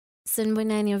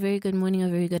Sunbonani, a very good morning, a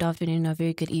very good afternoon, a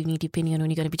very good evening, depending on when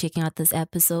you're going to be checking out this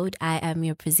episode. I am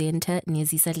your presenter,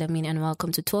 Nezisa Lamin, and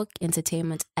welcome to Talk,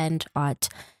 Entertainment, and Art.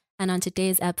 And on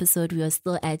today's episode, we are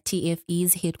still at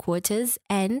TFE's headquarters.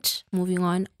 And moving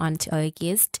on to our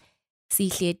guest,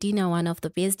 Sihle Dina, one of the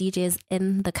best DJs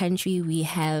in the country. We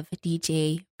have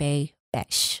DJ Bay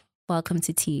Bash. Welcome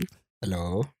to T.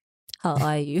 Hello. How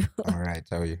are you? All right,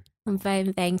 how are you? I'm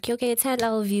fine, thank you. Okay, tell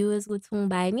our viewers what's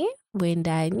Mubani,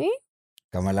 Wendani.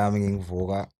 Kamalami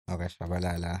ngivuka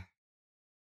akashabalala.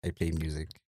 I play music.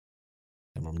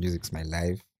 Music's my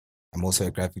life. I'm also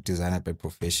a graphic designer by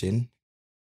profession.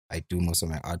 I do most of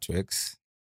my artworks.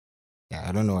 Yeah,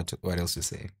 I don't know what else to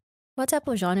say. What type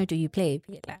of genre do you play?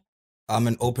 I'm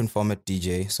an open format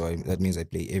DJ, so that means I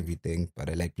play everything, but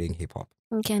I like playing hip hop.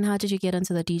 Okay, and how did you get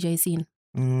into the DJ scene?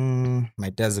 My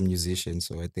dad's a musician,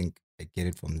 so I think I get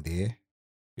it from there,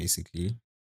 basically.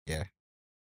 Yeah.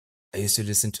 I used to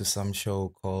listen to some show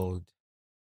called,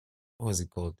 what was it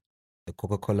called? The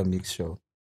Coca-Cola Mix Show.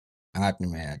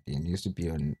 It used to be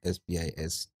on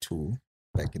SBIS 2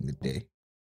 back in the day.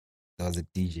 There was a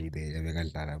DJ there,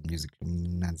 bekadlala music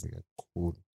mnanzi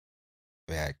kakhulu.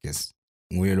 Yeah, I guess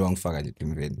nguye lo wangifaka nje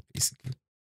emveni, basically.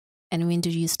 And when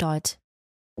did you start?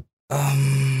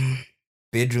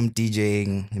 Bedroom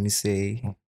DJing, let me say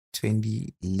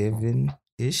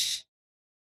 2011-ish.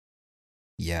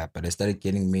 Yeah, but I started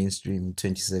getting mainstream in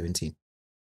 2017.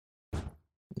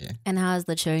 Yeah. And how's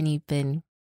the journey been?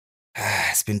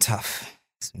 It's been tough.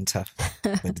 But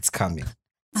it's coming.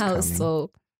 How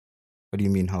so? What do you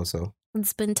mean, how so?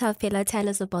 It's been tough. Pela, tell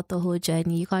us about the whole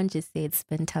journey. You can't just say it's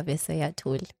been tough. It's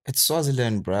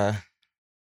Swaziland, bruh.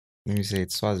 Let me say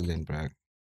it's Swaziland, bruh.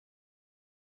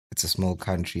 It's a small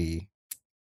country.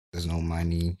 There's no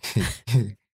money.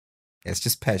 It's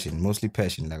just passion, mostly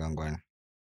passion. Like I'm going.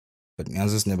 But I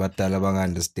just never tell about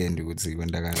understand you would see when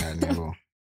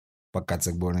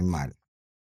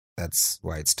that's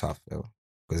why it's tough, though.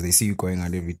 Because they see you going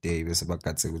out every day.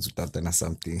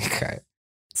 Something.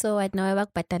 So right now,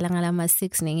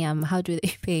 S6E10, how do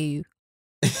they pay you?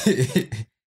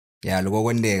 Yeah, look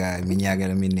one day,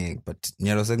 but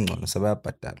nyalo sengcono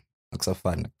sabayabhadala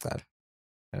akusafani nakuqala.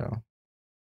 Yeah.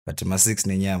 But my 6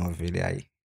 nenyama vele hayi.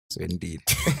 So indeed.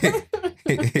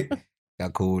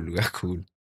 Kakhulu.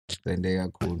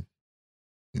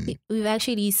 We've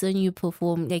actually seen you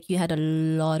perform, like you had a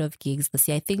lot of gigs this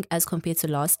year, I think, as compared to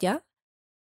last year.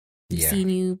 We've seen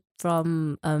you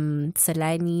from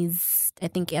Salani's, I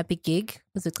think, epic gig.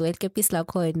 Was it called Kepisla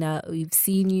Corner? We've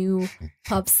seen you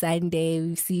Pop Sunday.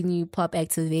 We've seen you Pop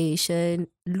Activation.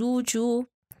 Luju,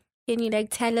 can you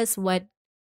tell us what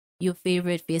your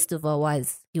favorite festival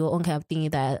was? Your own kind of thing,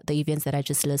 the events that I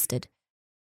just listed.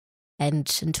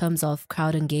 And in terms of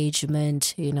crowd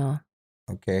engagement,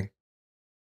 Okay.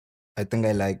 I think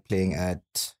I like playing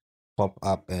at Pop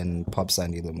Up and Pop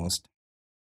Sunday the most.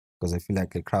 Because I feel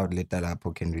like a crowd lit that up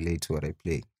who can relate to what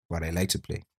I like to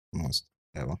play most.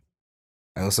 Yeah.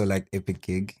 I also like Epic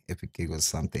Gig. Epic Gig was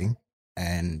something.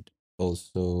 And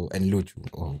Luju.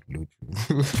 Oh, Luju.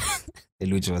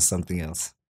 Luju was something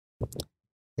else.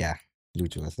 Yeah,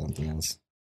 Luju was something else.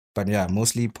 But yeah,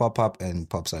 mostly Pop Up and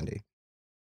Pop Sunday.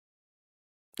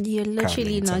 You're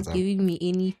literally not giving me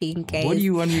anything, guys. What do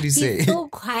you want me to say? It's so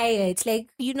quiet.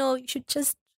 You should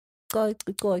just go.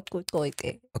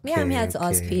 Okay. Me, I'm here to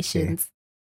ask questions.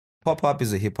 Pop Up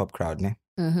is a hip hop crowd, ne?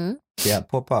 Mm-hmm. Yeah,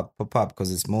 Pop Up, because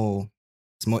it's more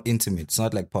intimate. It's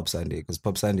not like Pop Sunday, because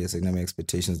Pop Sunday is my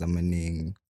expectations are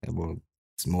meaning.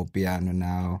 It's more piano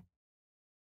now.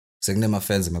 So my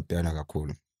fans are piano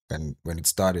kakhulu. And when it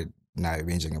started, now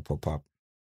arranging a Pop Up.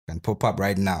 And Pop Up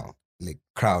right now, like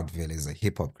crowdville is a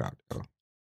hip hop crowd.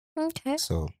 Okay.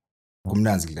 So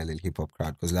kumnanzi kudlalela hip hop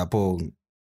crowd because lapho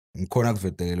ngikhona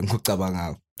kuvedelela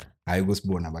ngikucabanga hayi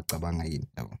kusibona abacabanga yini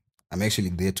yabo. I'm actually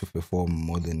there to perform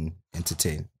more than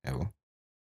entertain yabo.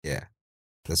 Yeah.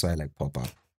 That's why I like Pop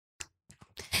Up.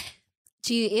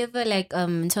 Do you ever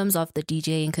in terms of the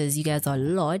DJing, because you guys are a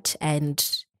lot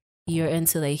and you're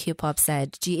into the hip hop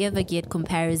side, do you ever get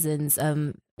comparisons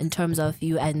in terms of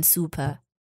you and Super?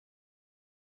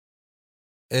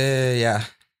 Yeah.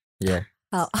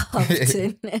 How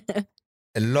often?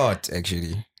 A lot,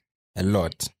 actually. A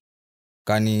lot.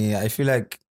 Kani, I feel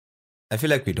like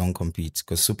we don't compete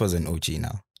because Super's an OG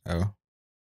now.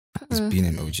 He's been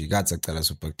an OG. God's a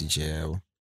Super DJ.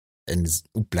 And he's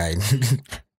blind.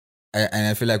 And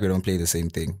I feel like we don't play the same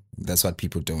thing. That's what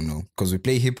people don't know. Because we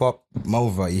play hip hop.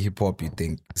 More hip hop, you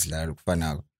think it's like fun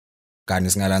now. Kani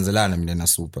singalanzelana mina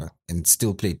Super and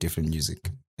still play different music.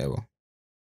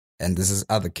 And this is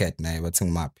other cat now, what's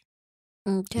in map.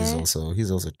 Okay.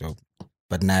 He's also dope.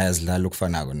 But Naya's la look for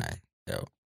nago.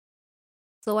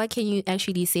 So what can you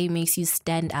actually say makes you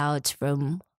stand out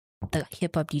from the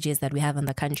hip-hop DJs that we have in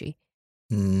the country?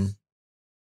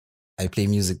 I play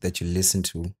music that you listen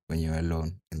to when you're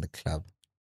alone in the club.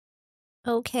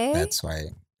 Okay. That's why,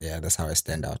 that's how I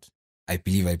stand out. I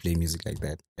believe I play music like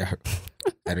that.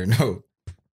 I don't know.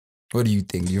 What do you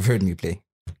think? You've heard me play.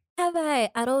 Have I?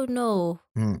 I don't know.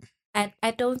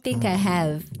 I don't think I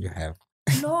have. You have.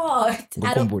 Lord.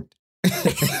 I don't.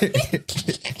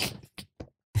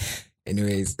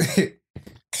 Anyways,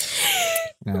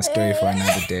 story for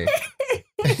another day.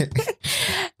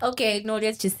 Okay, no,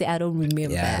 let's just say I don't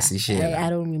remember. Yeah, I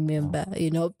don't remember,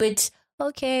 but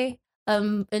okay.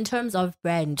 In terms of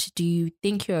brand, do you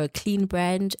think you're a clean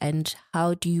brand, and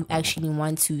how do you actually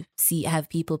want to have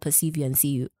people perceive you and see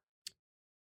you?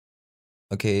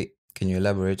 Okay, can you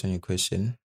elaborate on your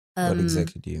question? What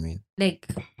exactly do you mean? Like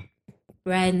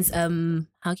brands,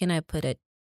 how can I put it?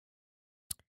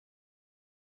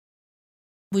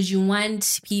 Would you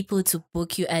want people to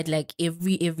book you at like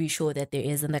every show that there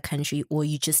is in the country, or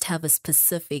you just have a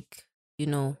specific,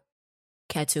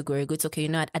 category? It's okay,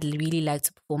 I'd really like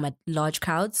to perform at large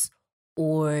crowds,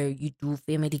 or you do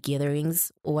family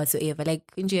gatherings or whatsoever. Like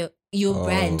your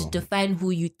brand, define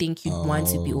who you think you'd want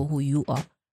to be or who you are.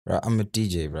 Bro, I'm a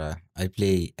DJ, bro. I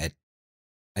play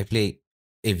every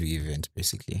event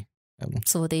basically.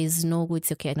 So there's no good.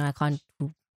 Okay, no, I can't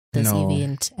do this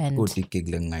event and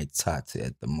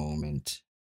at the moment.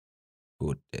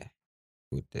 Good there.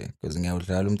 Because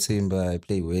I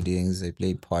play weddings, I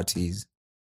play parties.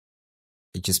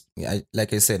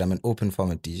 Like I said, I'm an open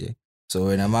format DJ. So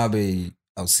when I'm abe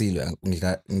awusilo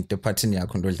ngidephathini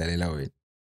yakho into odlalela wena.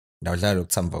 Ndawudlala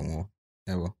ukuthamba ngo,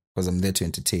 yabo, because I'm there to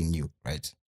entertain you,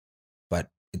 right? But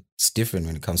it's different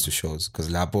when it comes to shows, because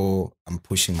lapho I'm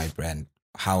pushing my brand,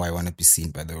 how I want to be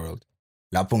seen by the world.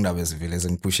 Lapho ngidabezivele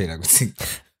sengipushela ukuthi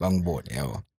bangibone,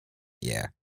 yabo. Yeah.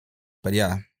 But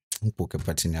yeah, ngibhuke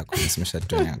ephathini yakho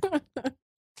esemshadweni yakho.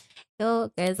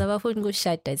 Yo guys, abafuni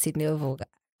ukushada sinevuka.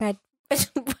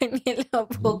 Kahle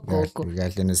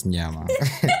nesinyama.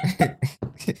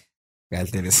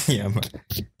 Kahle nesinyama.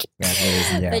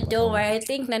 But don't worry, I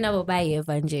think none of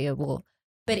nje.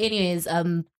 But anyways,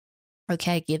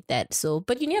 okay, I get that. So,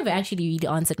 but you never actually really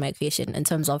answered my question in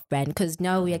terms of brand, because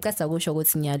now we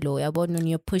when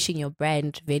you're pushing your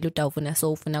brand, like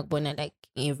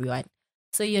everyone.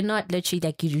 So you're not literally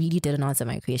like, you really didn't answer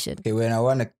my question. Okay, when I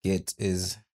wanna get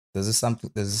is there's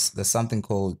something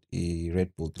called a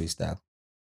Red Bull 3 style.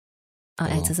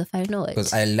 It's as if I know it.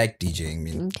 Because I like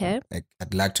DJing. Okay. Like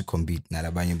I'd like to compete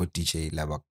nalabanye but DJ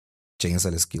laba chengisa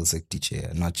the skills like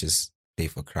DJ, not just play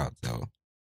for crowds. So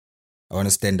I want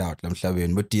to stand out.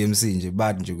 Lamhlabeni but DMC nje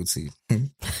bad nje ukuthi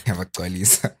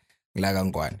yabagcwalisa ngilaka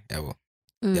ngwane, yabo.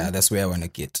 Yeah, that's where I want to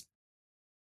get.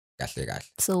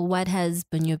 So what has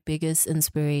been your biggest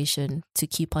inspiration to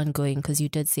keep on going? Because you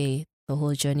did say the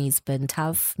whole journey's been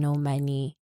tough, no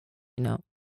money, I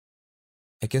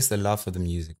guess the love for the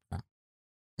music.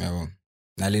 Yabo.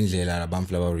 Nalindlela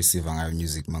labamfla ba receive ngayo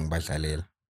music mangibadlalela.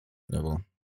 Yabo.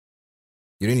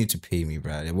 You don't need to pay me,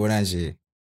 bro. Yabona nje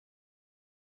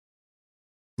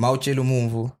mawutshela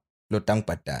umuntu lo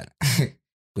tangibhadala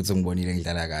ukuthi ngibonile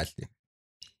ngidlala kahle.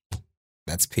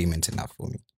 That's payment enough for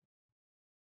me.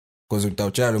 Because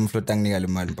utawutshela lo muntu lo tanginika le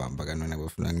mali mbamba kanona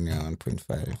bafuna nginika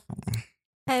 1.5.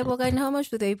 Hey, Bogan, how much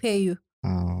do they pay you?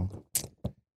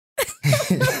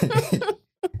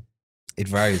 It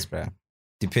varies, bro.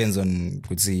 Depends on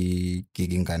kutsi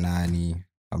gigging kanani,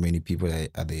 how many people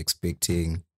are they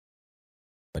expecting.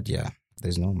 But yeah,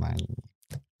 there's no money.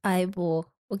 Aibo.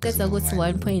 Okay, so what's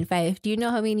 1.5? Do you know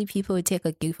how many people would take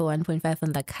a gig for 1.5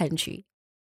 in the country?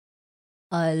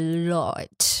 A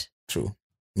lot. True.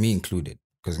 Me included,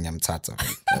 because I'm tata.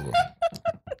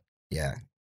 Yeah.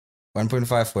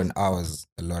 1.5 for an hour is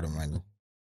a lot of money.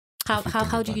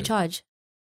 How do you charge?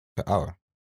 Per hour.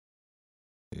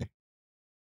 Yeah.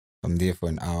 I'm there for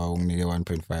an hour, only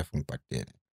 1.5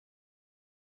 ngibhadele.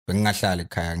 Bengingahlala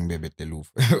ekhaya ngibebe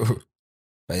delufu.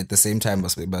 But at the same time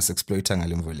bas-exploita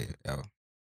ngalemvo le, yabo.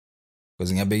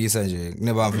 Because ngiyabekisa nje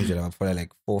kunebamfu nje labafola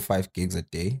like 4 or 5 gigs a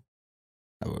day.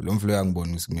 Yabo, lo mflo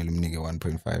uyangibona ukuthi kumele umnike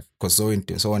 1.5 because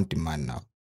so on demand now.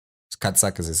 Isikhathi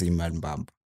sakhe sesiyimali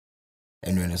mbamba.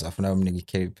 And when usafuna umnike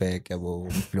i-carry pack, yabo,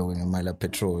 umflo ngemali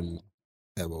petrol.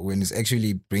 When it's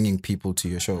actually bringing people to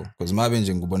your show, because mabe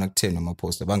nje ngubona ku10 ama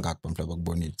poster bangakho bamhla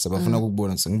bakubonile sabafuna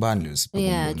ukubona ukuthi ngibani lo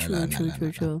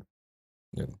sipha true.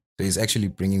 Yeah. So it's actually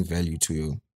bringing value to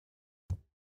you,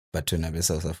 but wena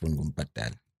bese usafuna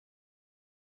ukumbhadala.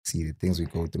 See the things we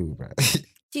go through, bro.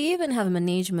 Do you even have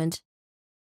management?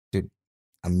 Dude,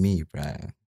 I'm me, bro.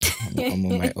 I'm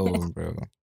on my own, bro.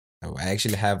 I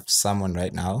actually have someone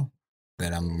right now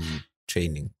that I'm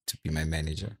training to be my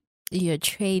manager. You're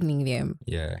training them.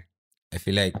 Yeah. I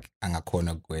feel like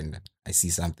angakhona kwenda. I see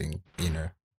something in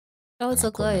her. Oh,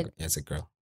 so good. Yeah, it's a girl.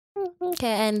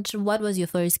 Okay, and what was your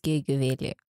first gig,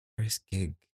 Vele? First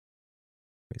gig.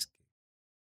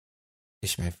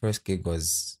 My first gig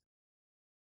was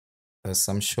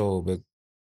some show with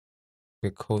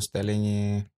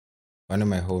co-styling one of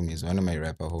my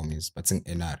rapper homies, but in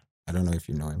NR. I don't know if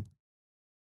you know him.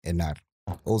 NR.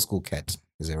 Old School Cat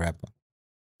is a rapper.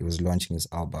 He was launching his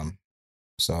album.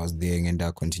 So I was there in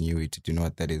that continuity. Do you know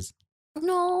what that is?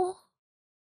 No.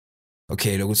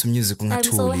 Okay, look, some music. I'm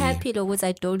so happy because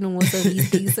I don't know most of these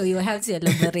things, so you have to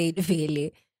elaborate,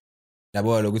 really.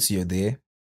 You're there.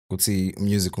 See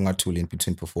music in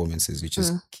between performances. You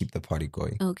just keep the party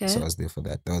going. Okay. So I was there for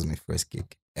that. That was my first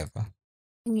gig ever.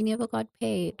 And you never got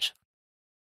paid?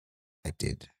 I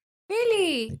did.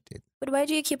 Really? I did. But why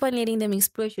do you keep on letting them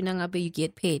exploit you now you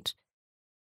get paid?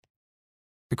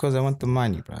 Because I want the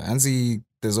money, bro. And see,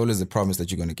 there's always the promise that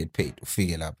you're going to get paid.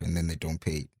 Figure it up, and then they don't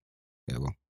pay. Yeah,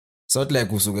 well. So it's like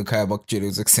usuke khaya bakutshela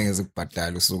ukuthi kusenge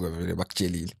zikubhadala usuke vele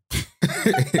bakutshelile.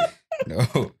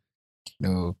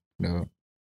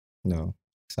 No.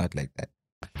 It's not like that.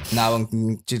 Now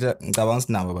ngicabanga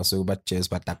ukuthi nabo basuke bajezwe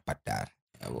batakubhadala.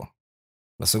 Yabo.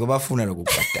 Basuke bafuna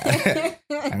lokubhadala.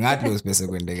 Angathi lo bese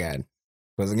kwendekani.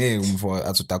 Because ngeke umfo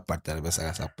athi utakubhadala bese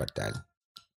akasakubhadala.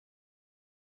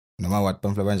 Noma what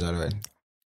pamphla banjalo wena.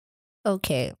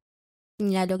 Okay.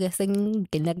 Nyalo ke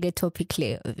sengingena ke topic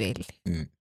le vele.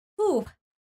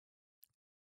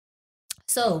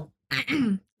 So,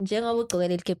 njengoba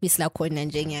ugcokela ikepisi lakho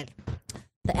nje nyalo.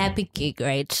 The epic gig,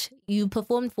 right? You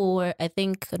performed for, I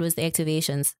think it was the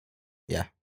activations. Yeah.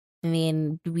 And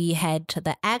then we had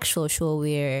the actual show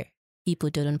where people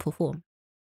didn't perform.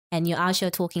 And you're out here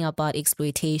talking about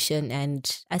exploitation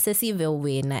and accessible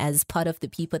win as part of the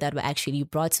people that were actually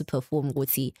brought to perform.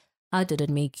 How did it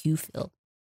make you feel?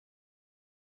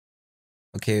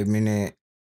 Okay,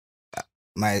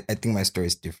 I think my story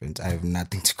is different. I have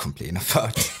nothing to complain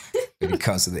about when it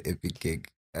comes to the epic gig.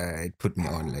 It put me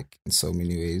on like in so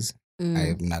many ways. I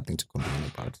have nothing to complain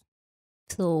about.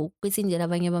 So,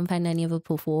 never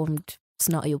performed. It's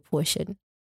not your portion.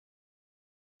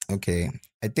 Okay,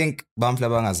 I think Bamfla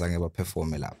bangazange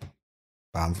perform lap.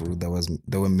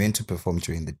 They were meant to perform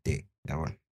during the day,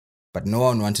 but no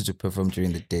one wanted to perform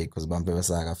during the day because Bamfla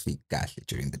basaga fit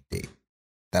during the day.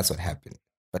 That's what happened.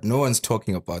 But no one's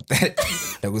talking about that.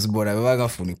 That was what I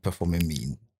was perform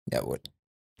mean. Yeah, what?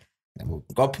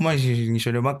 Ngophuma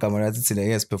ngisho lemagama lathi thina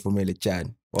ngeke siperformele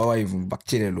tjani wawayivu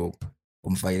bakutshele lokho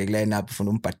umfakile line up ufuna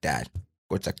umbhadala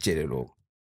kodwa akutshele lokho.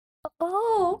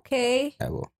 Oh, okay.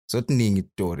 Yabo so tiningi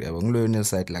story yabo ngilona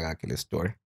side la kakhe le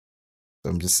story,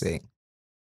 so I'm just saying.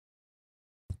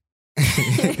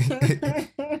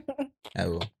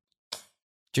 Yabo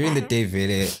during the day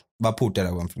vele baphutha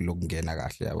la bamfika lokungena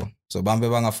kahle yabo, so bambe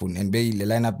bangafuni and le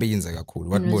line up beyinza kakhulu.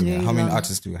 What bone how many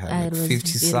artists do you have? Like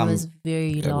 50 some. It was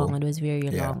very long. It was very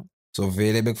long. So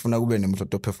vele bekufuna kube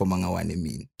nemuntu performa ngawane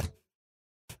emini,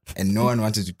 and no one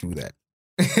wanted to do that.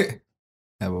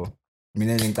 Yabo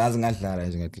mina ngicaz ngadlala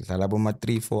nje ngadlala boma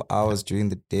 3-4 hours during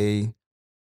the day.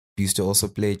 Used to also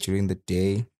play during the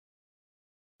day.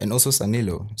 And also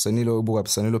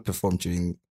Sanilo performed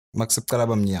during makusiqala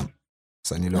bamnyama.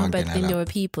 No, but then there were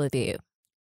people there.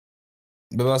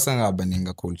 Bebasanga abaningi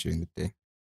kakhulu during the day.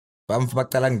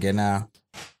 Baqala ngena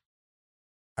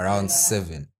around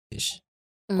 7ish.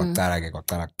 Kwaqala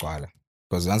kugcwala.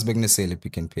 Because once bekunesele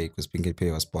Pick and Pay, because Pick and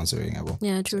Pay was sponsoring yabo.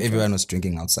 Yeah, true. So everyone was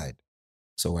drinking outside.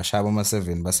 So washaba ama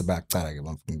 7 base bayaqala ke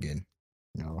bamfika ngena.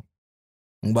 You know.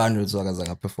 Ngibani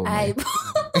uzwakazanga perform.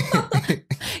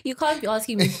 You can't be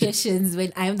asking me questions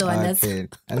when I'm the one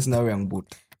that's now young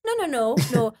boot. No.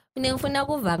 You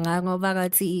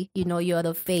know, you're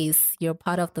the face. You're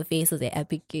part of the face of the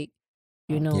epic gig.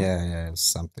 You know. Yeah,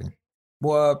 something.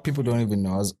 Well, people don't even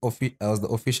know. I was the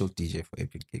official DJ for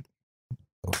Epic Gig.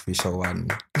 Official one.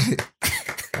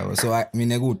 So I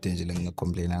mean, I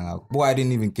complain. Boy, I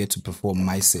didn't even get to perform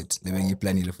my set. They were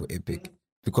planning for Epic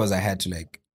because I had to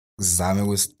like. Zame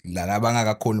was labanga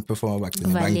kakhona perform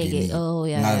abagcina bangeni. Oh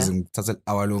yeah. Ngazi ngithatha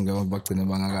hour long abagcina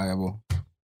bangaka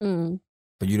yabo.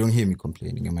 But you don't hear me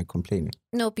complaining. Am I complaining?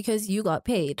 No, because you got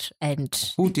paid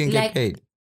and who didn't get paid?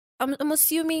 I'm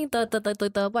assuming the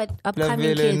what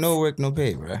upcoming kids. No work, no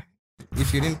pay, right?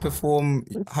 If you didn't perform,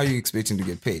 how are you expecting to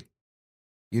get paid?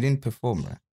 You didn't perform,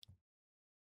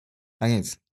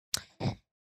 right?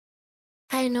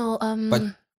 I know. But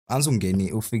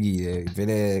anzungeni ufikile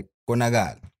vele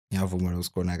konakala. Ngiyavuma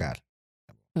lokusikonakala.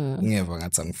 Ngiyeva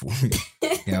ngathi angifuni.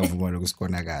 Ngiyavuma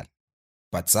lokusikonakala.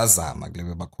 but sazama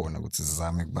kulebe bakhona ukuthi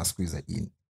sizame kubasqueeze in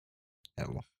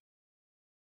yabo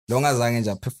long azange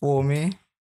nje performe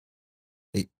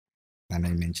ngana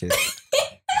imention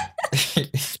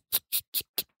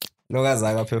long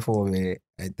azange performe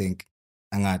I think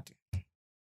angathi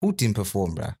who didn't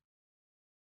perform bra.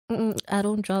 I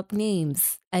don't drop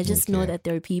names. I just know that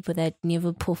there are people that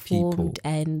never performed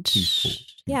and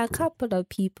yeah, a couple of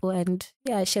people and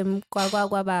yeah, shem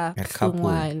kwaba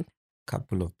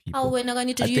couple of people. Oh, when I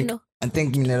need to you know. I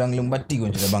think mina lang batiko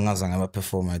nje labangazange ba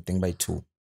perform I think by 2.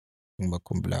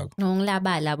 Ngibakhumbula.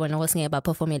 Ngilabala bona kwasingeke ba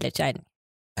perform eletshani.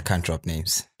 I can't drop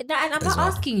names. No, and I'm not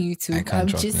asking you to. I'm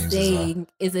just saying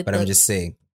is it but I'm just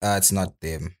saying it's not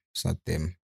them. It's not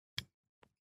them.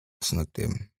 It's not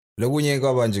them. Lokunye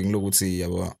kwaba nje ngilokuthi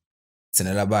yabo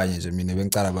thina labanye nje mina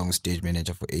bengicala bangu stage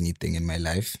manager for anything in my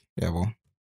life yabo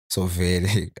so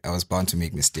vele I was bound to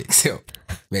make mistakes so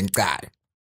bengicala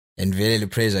and vele le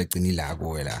pressure igcinile la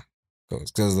kuwe la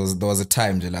because there was a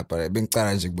time nje lapha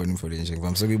bengicala nje kubona imfolo nje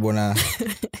ngivamisa ukuyibona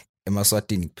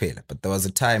emaswatini kuphela but there was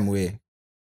a time where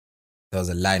there was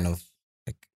a line of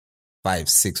like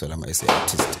 5-6 wala ma SA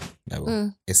artist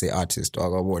yabo SA artist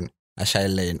wakabona ashaya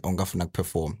lane ongafuna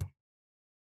ukuperform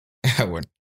yabona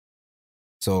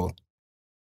so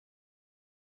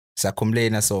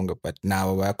complain song but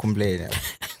now we complain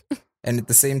and at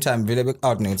the same time vele back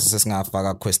out notice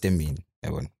sesingafaka quest emini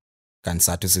yabona kanti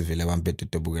sathu sivele bambethe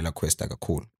dobukela quest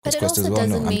kakhulu because quest is well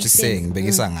no I'm just saying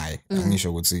bekisa ngaye angisho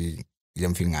ukuthi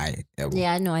yamfi ngaye yabo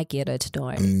yeah no I get it don't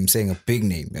worry I'm saying a big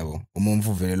name yabo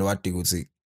umumfu vele lo wadi ukuthi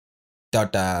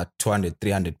tata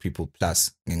 200-300 people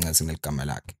plus ngenxa ngeligama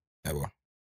lakhe yabo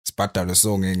sibhadala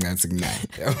so ngenxa kunaye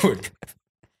yabo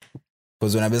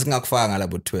because wena besingakufaka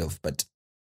ngalabo 12 but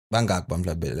bangaki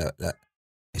bamhlabela la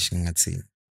eshingathini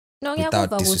no without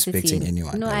disrespecting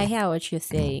anyone. No, I hear what you're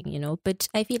saying, you know, but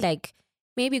I feel like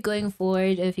maybe going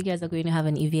forward, if you guys are going to have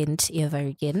an event ever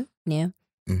again, yeah,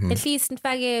 at least in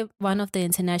fact, one of the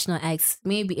international acts,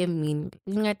 maybe I mean,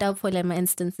 for like my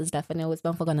instances that I was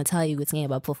going to tell you it's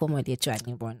about perform with your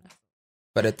training born.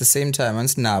 But at the same time,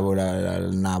 once nabo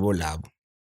lab,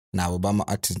 nabo bama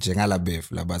artist njengala bef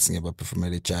labathi ngeba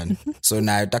perform le channel. So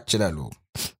now takchela lo.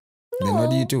 Then what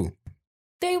do you do?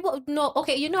 They will no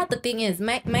okay. You know what the thing is.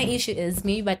 My issue is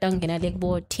maybe batangena like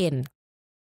board 10.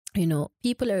 You know,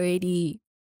 people already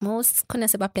most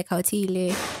konaseba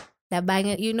plekautile.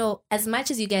 You know, as much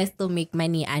as you guys still make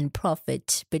money and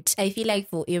profit, but I feel like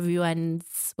for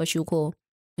everyone's what you call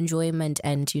enjoyment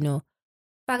and you know,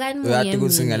 uyathi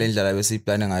ukuthi ngale ndlela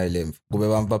besiyiplana ngayo lemvu kube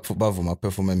bavuma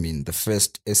perform emini the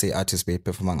first SA artist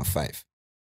perform nga 5.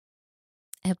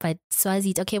 But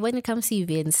Swazi, okay, when it comes to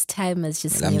events, time is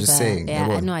just I'm never. Just saying, yeah,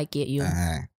 I know I get you.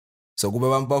 So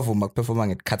kube bavuma perform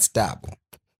nge cut stop.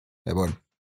 Yabona.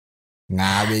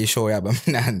 Ngabe ishow yaba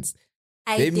mnanzi.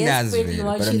 I desperately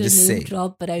want you to name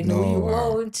drop, but I know you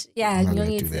won't. Yeah, I'm not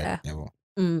do that.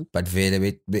 But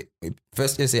vele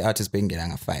first SA artist bengena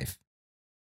nga 5.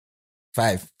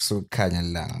 5 so khanya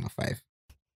langa nga 5.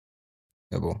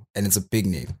 Yabo, and it's a big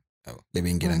name.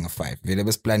 Lebe ngena nga 5 vele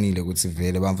besiplanile ukuthi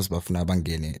vele bamfu sibafuna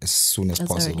bangene as soon as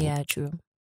possible. Yeah, true.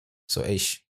 So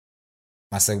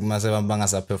mase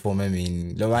bangasa perform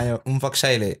emini lo banye umfa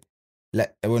kushayile la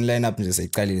ebon line up nje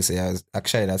seyiqalile seyazi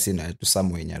akushayela sina to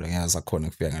somewhere nyalo ngiyaza khona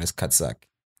kufika ngalesikhathi sakhe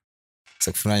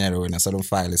sekufuna nyalo wena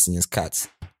salomfaka lesinye isikhathi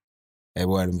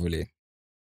ayibona mvule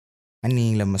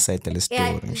aningi lama site le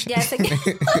story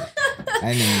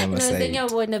aningi lama site no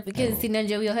then because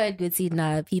sinanje we heard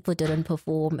ukuthi people didn't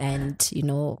perform and you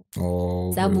know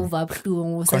move up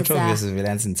through controversy vele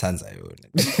antsintsanza yona.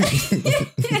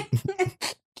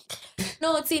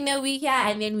 No, Tina, we hear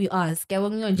and then we ask.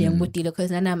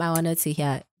 Because I wanted to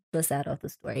hear the side of the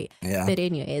story. Yeah. But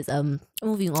anyways,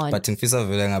 moving on. But ngifisa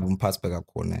vele ngabe umphathi beka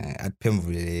khona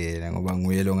akuphendulele ngoba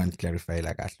nguye lo ngani-clarify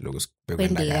la kahle lokho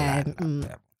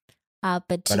sibhekwendakalana.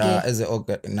 But as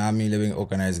nami living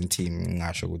organizing team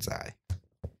ngasho ukuthi hayi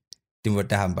timvo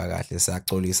tahamba kahle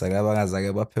saxolisa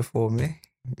labangazake baperforme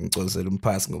ngicolisela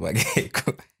umphathi ngoba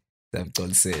kekho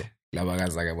saxolisela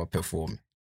labangazake baperforme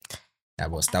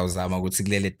yabo sitawuzama ukuthi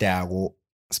kulele tako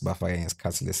sibafake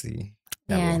ngesikhathi lesi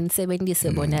yeah and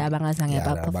sebenzise bona abangazange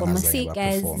baperform. See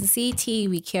guys, CT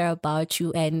we care about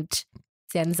you and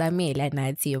siyanzamela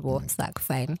nathi yabo sak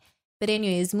fine. But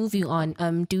anyways, moving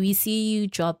on, do we see you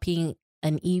dropping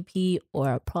an EP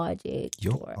or a project?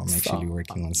 I'm actually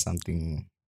working on something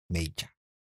major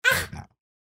right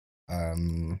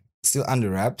now. Still under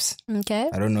wraps.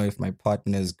 Okay. I don't know if my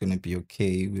partner is going to be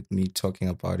okay with me talking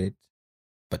about it.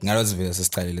 But I'm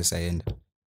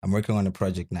working on a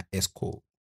project now, S6E10.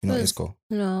 You know S6E10?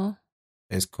 No.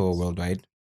 S6E10 Worldwide.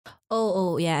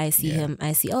 Oh, yeah, I see him.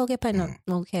 I see. Oh, okay, fine.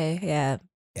 Okay, yeah.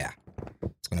 Yeah.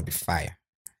 It's gonna be fire.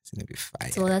 It's gonna be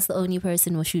fire. So that's the only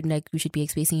person we should be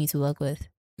expecting you to work with.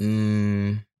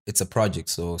 It's a project,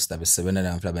 so it's not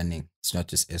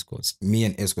just escorts. Me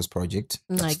and escorts project.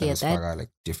 I get that. Like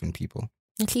different people.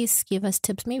 At least give us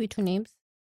tips, maybe 2 names.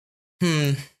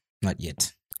 Not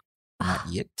yet. Not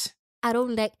yet. I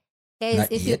don't like guys.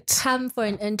 Not if yet. you come for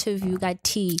an interview, got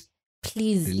tea.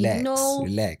 Please,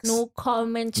 relax. No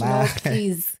comment, no,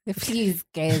 please,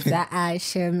 guys. I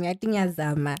think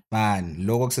yazama. Man,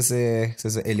 lokho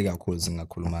kusese early kakhulu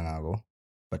singakhuluma ngako.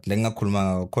 But le ngakhuluma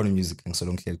ngako khona music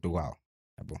ngisolo ngihleli tukwawo.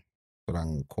 Yabo. Kodwa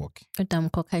ngikhokhe. Kodwa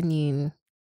mkhokha nini?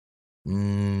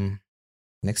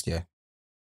 Next year.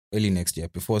 Early next year,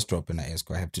 before it's dropping at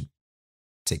ESCO, I have to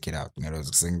take it out.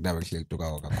 Because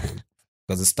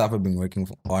the stuff I've been working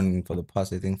on for the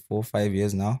past, I think, 4 or 5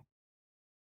 years now.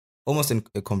 Almost in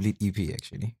a complete EP,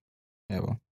 actually. Yeah,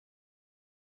 well.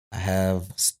 I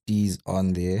have Steez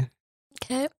on there.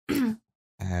 Okay.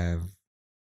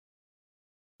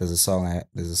 There's a song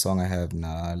I have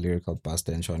now, Lyrical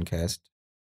Buster and Sean Cast.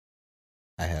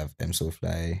 I have M So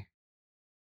Fly.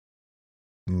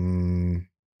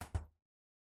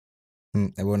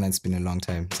 Everyone, it's been a long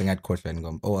time. Sing at Court and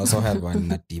Gum. Oh, I also have one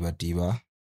Nat Diva.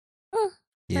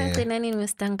 Yeah. What's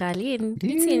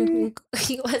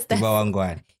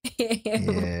that?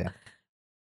 Yeah.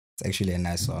 It's actually a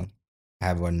nice song. I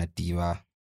have one Nat Diva.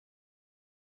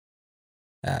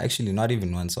 Actually, not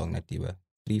even one song Nat Diva.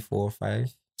 3, 4,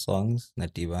 5 songs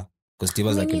Nat Diva. Because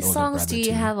Diva's like an older brother. How many songs do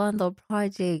you have on the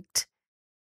project?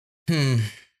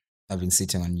 I've been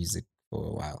sitting on music for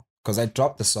a while. Because I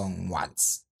dropped the song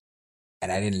once.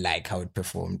 And I didn't like how it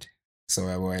performed. So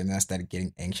when I started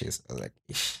getting anxious, I was like,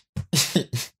 ish.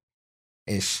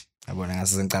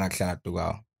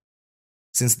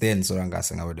 Since then, so I'm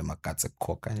guessing I would have got a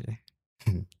cock.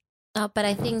 But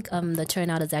I think the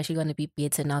turnout is actually going to be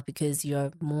better now because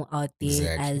you're more out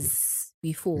there as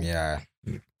before. Yeah,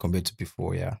 compared to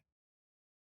before, yeah.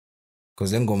 Because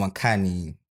then go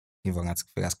makani, even at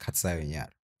first cuts out in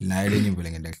yard. Now I didn't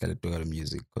even like the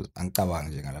music because I'm covering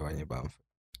njengalabanye bamfu.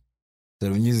 So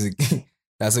the music,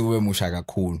 that's a way mushaga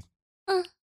cool.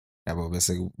 Yeah, but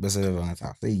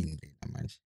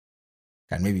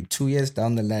and maybe 2 years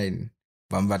down the line,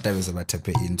 Bambata was about to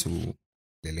pay into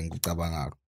the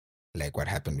lingu like what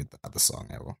happened with the other song.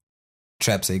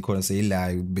 Trap say kona say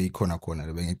ila be kona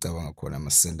the bengi tabanga kona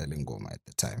masenda lingoma at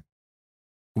the time.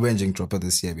 Ubenjing drop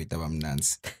this year bit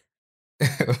abamnansi.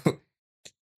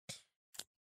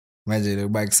 Imagine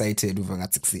uba excited uva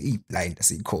ngathi blind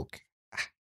asiyikhokhe.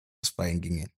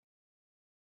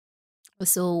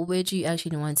 So where do you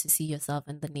actually want to see yourself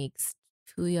in the next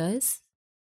 2 years?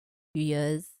 3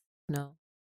 years? No.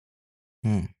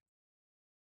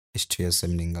 It's 2 years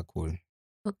something cool.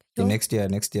 Okay. The next year,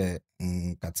 next year,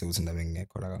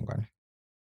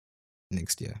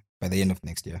 next year. By the end of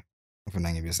next year. If I'm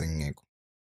not saying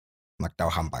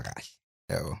Magtaw Hampagash.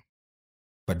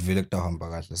 But Vilek Taw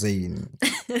Hampagash. Saying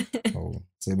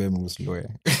Sebe Mus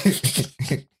lawyer.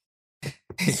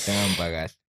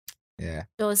 Yeah.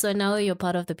 So now you're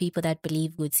part of the people that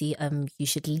believe, Gutsi, you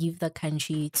should leave the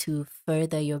country to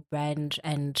further your brand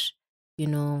and,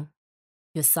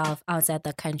 yourself outside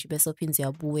the country. I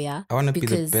want to be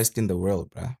the best in the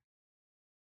world, bruh.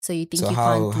 So you think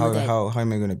can't do that? How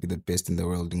am I going to be the best in the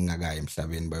world? I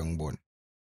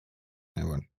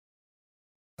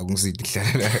won't see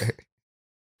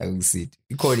it.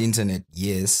 You call it internet,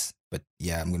 yes, but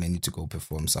yeah, I'm going to need to go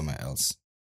perform somewhere else.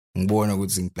 Yeah,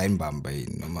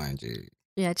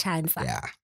 chance. Yeah.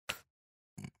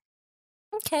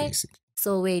 Okay. Basically.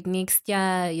 So wait, next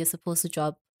year you're supposed to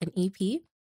drop an EP,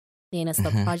 then it's the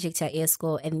project at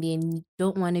ESCO, and then you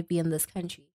don't want to be in this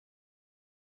country.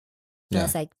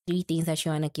 There's like 3 things that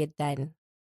you want to get done.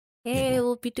 Hey,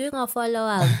 we'll be doing a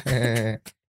follow-up.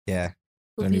 Yeah.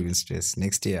 Don't even stress.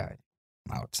 Next year,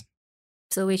 I'm out.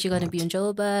 So wait, you're going to be in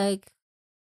Joburg?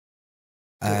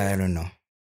 I don't know.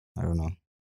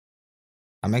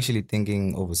 I'm actually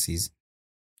thinking overseas.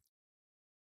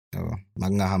 Because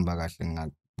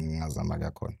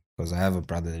I have a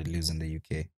brother that lives in the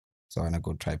UK. So I want to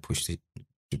go try push in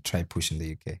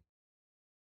the UK.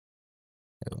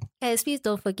 Guys, please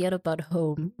don't forget about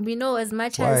home. We know as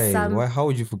much Why? as some... Why? How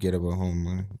would you forget about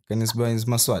home? Can it's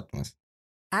my swat?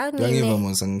 I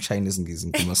mean... Chinese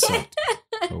maswat.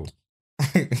 No,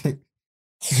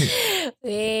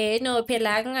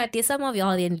 some of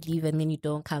y'all didn't leave and then you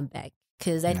don't come back.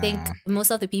 Because I think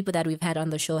most of the people that we've had on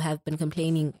the show have been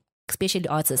complaining, especially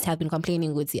artists, have been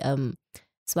complaining with the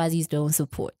Swazis don't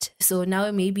support. So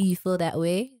now maybe you feel that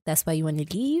way. That's why you want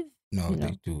to leave? No,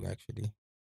 they do actually.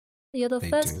 You're the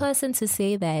first person to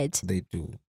say that. They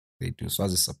do.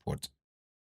 Swazi support.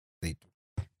 They do.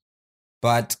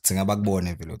 But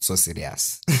singabakubone vele so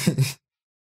serious.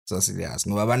 So serious.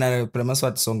 No, abana prema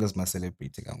swati song as my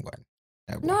celebrity kangwane.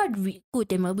 Not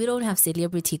good, Emma. We don't have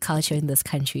celebrity culture in this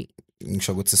country.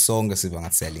 Ngisho ukuthi song esiva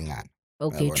ngathi selingana.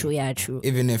 Okay, true, yeah, true.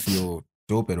 Even if you're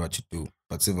dope at what you do,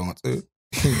 but siva ngathi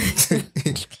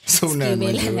so now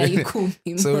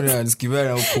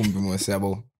skibela ukhumbi mose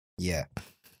yabo. Yeah.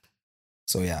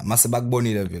 So yeah, mase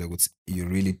bakubonile vele ukuthi you're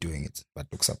really doing it, but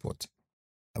look support.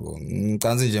 Yabo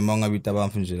ngicanza nje mawungabithi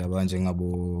abamfu nje labanje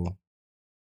ngabo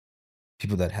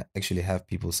people that actually have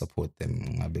people support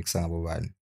them ngabe kusangabo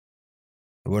bani.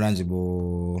 Yabona nje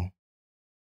bo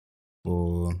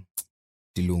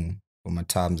Dilung or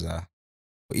Matamza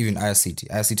or even IRCT.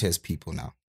 IRCT has people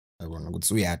now. So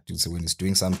when it's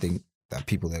doing something, there are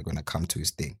people that are going to come to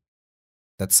his thing.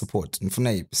 That's support.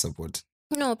 Nifuna support.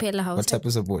 No, Pela House. What type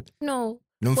of support? No.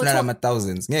 Nifuna ama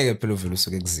thousands. Ngeke phela uvela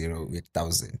usuke ku-0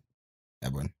 1,000.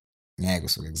 Yabona. Ngeke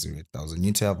usuke ku-0 1,000. You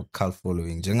need to have a cult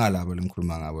following. Njengalabo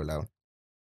lemkhuluma ngabo lawo.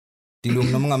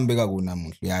 Dilung noma ngambeka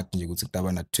kunamuhla uyathi nje ukuthi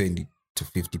kutabana 20 to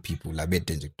 50 people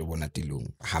labede nje kutobona Dilung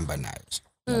hamba nayo.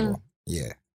 Yabo.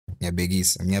 Yeah.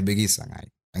 Ngiyabekisa ngayo.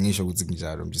 Angisho ukuthi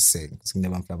kunjalo, I'm just saying.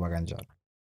 Sineba mhlaba kanjalo.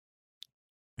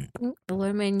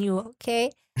 The menu,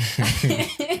 okay?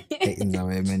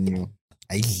 Indawo menu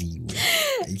ayidliwe.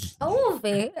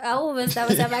 Awuve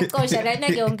sabacosha lana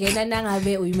ke ungena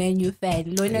nangabe uyi-menu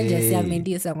fan. Lona nje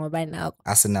siyamendisa ngoba nakho.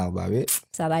 Arsenal babe.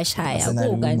 Sabashaya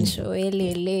kukansho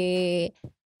elele.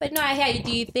 But no, I hear you.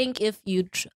 Do you think if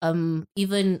you'd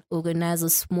even organize a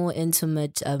small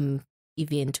intimate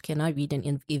event, cannot read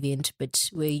an event, but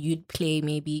where you'd play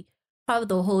maybe probably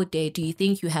the whole day, do you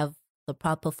think you have the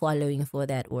proper following for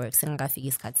that work? Not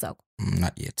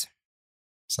yet.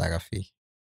 Sagafi.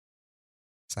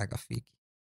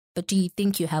 But do you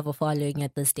think you have a following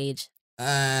at this stage?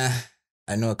 I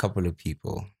know a couple of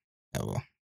people. But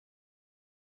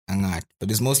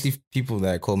it's mostly people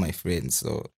that I call my friends.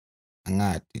 So,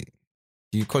 do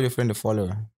you call your friend a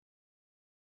follower?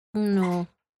 No.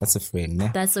 That's a friend,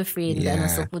 ne? That's a friend.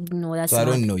 Yeah. No, that's so I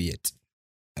don't know yet.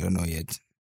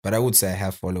 But I would say I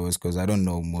have followers because I don't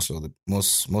know most of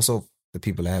the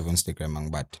people I have on Instagram.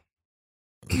 But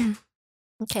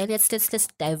okay, let's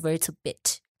divert a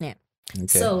bit. Yeah.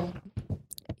 Okay. So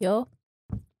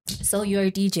you're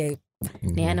a DJ,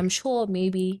 and I'm sure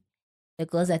maybe the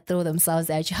girls that throw themselves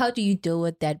at you. How do you deal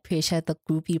with that pressure, the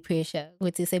groupie pressure?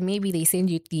 Would you say maybe they send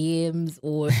you DMs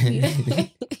or?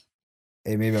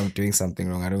 Hey, maybe I'm doing something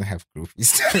wrong. I don't have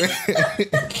groupies.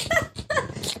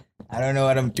 I don't know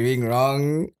what I'm doing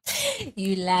wrong.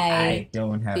 You lie. I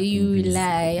don't have You groupies.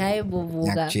 lie. Hi,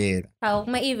 Boboga. Shit. How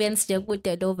my events just put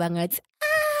that over and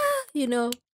you know.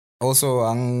 Also,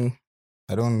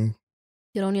 I don't.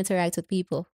 You don't interact with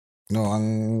people. No,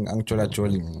 ang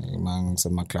chola-choling. Mang sa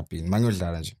maklapin.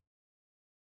 Manyodlala nje.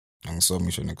 Ang so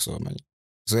mission so manje.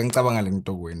 So ngicabanga le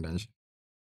nto kwenda nje.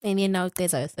 And then now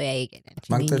there's also again.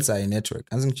 That's a network.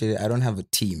 I don't have a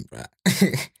team, right?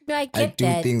 No, I do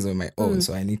that. things on my own,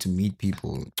 so I need to meet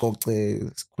people.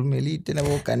 Sikhulumelite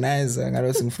nabo-organizer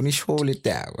ngalo singifuna ishole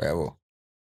tako yabo.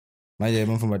 Manje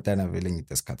mfumbatana vele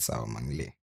ngithe isikhathi sawo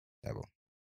mangile yabo.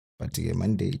 But ke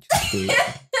Monday, Tuesday.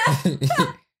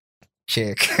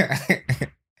 Check.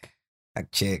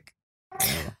 Check.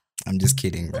 I'm just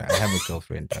kidding, bro. I have a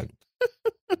girlfriend, dog.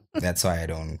 That's why I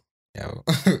don't.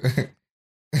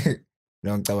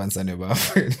 Don't tell one about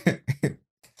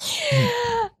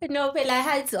No, but I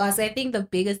had to ask. I think the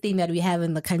biggest thing that we have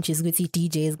in the country is with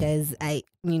DJs, guys.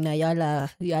 Y'all are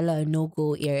a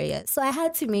no-go area. So I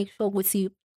had to make sure,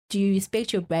 do you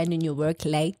respect your brand and your work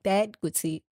like that?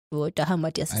 How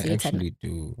much I actually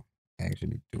do.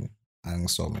 I'm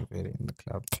so very in the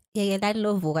club. Yeah, that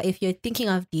love. If you're thinking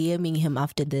of DMing him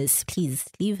after this, please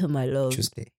leave him alone.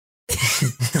 Tuesday.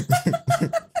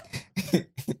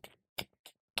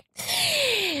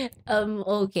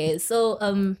 Okay, so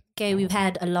we've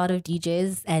had a lot of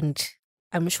DJs, and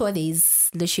I'm sure there's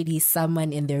literally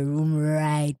someone in their room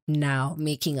right now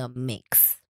making a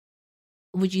mix.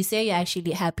 Would you say you're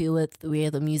actually happy with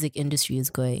where the music industry is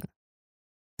going?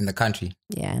 In the country?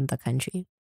 Yeah, in the country.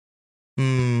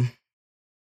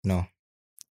 No.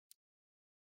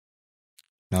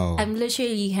 I'm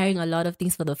literally hearing a lot of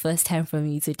things for the first time from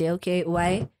you today. Okay,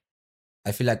 why?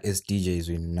 I feel like as DJs,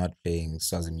 we're not playing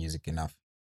Swazi music enough.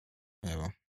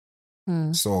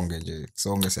 Song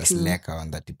is lacquer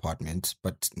on that department,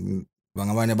 but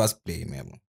bangabanye bas play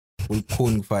memo. We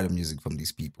couldn't find the music from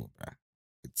these people, bruh.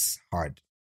 It's hard.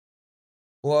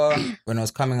 Well, when I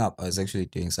was coming up, I was actually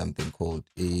doing something called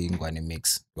a Ngwane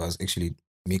mix. I was actually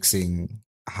mixing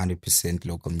 100%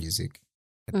 local music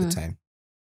at the time.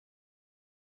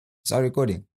 Start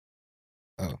recording.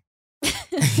 Oh.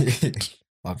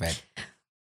 My bad.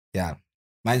 Yeah.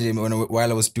 Manje,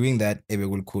 while I was doing that,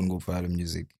 ebekulikhuni ukufaka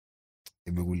music.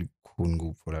 Ebekulikhuni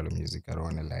ukufaka music. I don't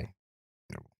want to lie.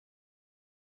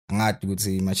 Angathi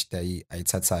ukuthi machita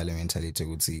ayithatha le mentality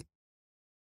ukuthi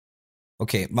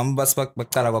okay,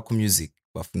 baqala kwakho music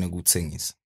bafuna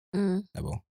ukuthengisa.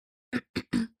 Yabo.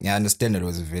 Yeah, I understand that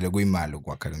was vele kuyimali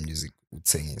ukwakha le music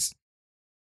uthengisa.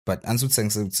 But ansu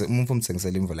uthengisa umuntu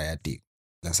umthengisela imvula yati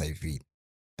la sayivini.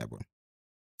 Yabo.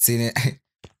 Sine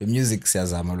the music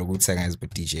siyazama lokuthenga as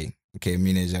DJ. Okay,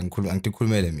 mina nje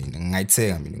angikhulumele mina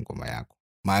ngayithenga mina ingoma yakho.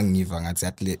 Mangiva ngathi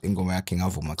atle ingoma yakhe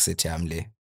ngavuma kusethi yami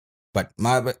le. But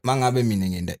mangabe mina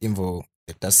ngenda imvo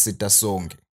etasita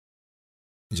sonke.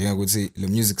 Njengokuthi le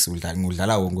music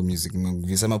ngidlala wonke music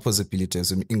ngivisa ama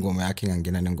possibilities ingoma yakhe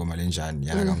ingangena nengoma lenjani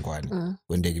yala kangwane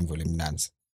kwendeka imvo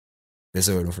lemnanzi.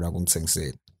 Bese wena ufuna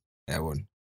ukungithengisela. Yabona.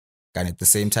 Kanti at the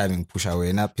same time ngiphusha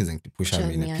wena phindze ngipusha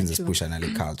mina phindze sipusha nale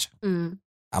culture.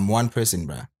 I'm one person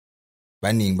bra.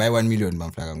 Baningi by 1 million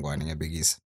bamfaka ngwane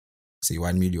ngiyabekisa. See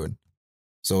 1 million.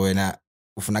 So wena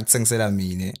ufuna ukuthengisela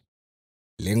mina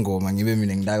le ngoma ngibe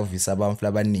mina ngidavisa abamfla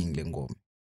abaningi le ngoma.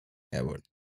 Yabona.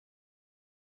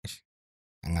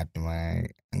 Angathi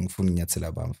angifuni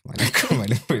nyathela bamfla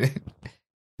manje.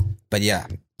 But yeah,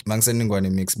 mangisena ingwane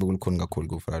mix bekulikhuni kakhulu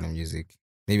kufana music.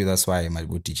 Maybe that's why my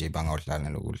DJ bangawudlala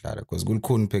lokudlala because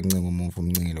kulikhuni phela kuncenga umuntu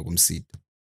umncingile kumsida.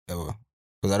 Yabo.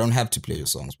 Because I don't have to play your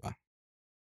songs, bro.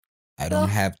 I don't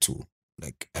have to.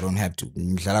 Like I don't have to.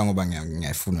 Ngidlala ngoba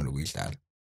ngiyafuna lokuyidlala.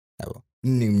 Yabo.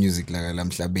 Music la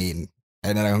lamhlabeni.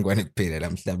 Ayina ngwane kuphela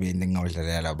lamhlabeni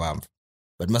ngawudlalela labamfu.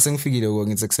 But mase ngifikile ko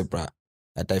ngithi kusebra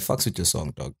that I fucks with your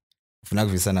song dog. Ufuna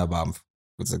kuvisa nabamfu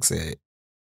ukuthi kuse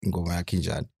ingoma yakhe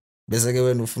njani. Bese ke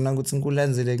wena ufuna ukuthi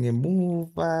ngikulandzele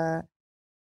ngemuva.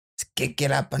 Sikeke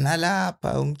lapha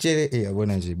nalapha ungitshele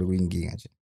yabona nje bekuyinkinga nje.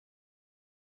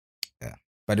 Yeah.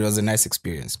 But it was a nice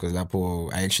experience because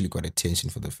I actually got attention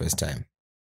for the first time.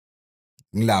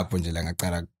 Ngilapho nje la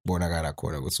ngaqala kubonakala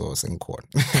khona ukuthi sengikhona.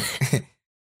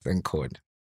 Sengikhona.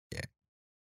 Yeah.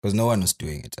 Because no one was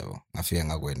doing it yabo. Ngafika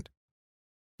ngakwenda.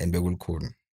 And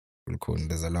bekulikhuni.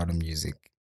 There's a lot of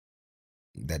music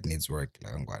that needs work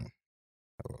like ngwane.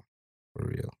 For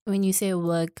real. When you say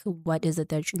work, what is it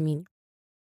that you mean?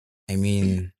 I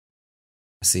mean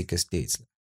Asika States.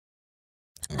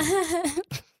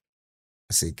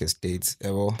 Asika States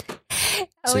yabo.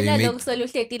 So you make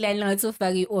soluhletile ngathi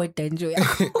ufaka iorder nje.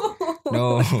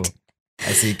 No.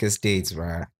 Asika States,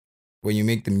 bro. When you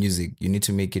make the music, you need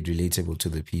to make it relatable to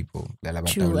the people.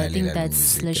 True, I think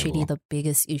that's literally the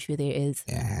biggest issue there is.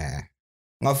 Yeah.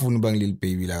 Ngafuna bang little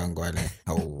baby la ngwane.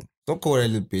 Awu. So khona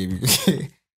little baby.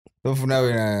 Sofuna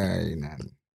wena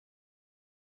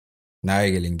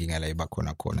naye ke lenkinga la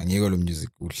ibakhona khona. Ngeke lo music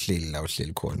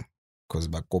uhleli khona. Because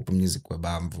bakopa music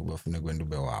kwabamvu bafuna kwenda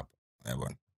ube wabo.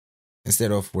 Yabona.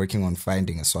 Instead of working on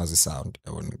finding a Swazi sound,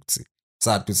 yabona ukuthi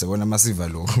sathi sebona masiva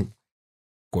lo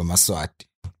kwamaswati.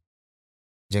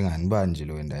 Njengani banje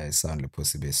lo wenda isound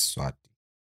lephosible eSwati.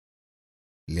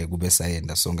 Le kube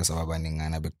sayenda sonke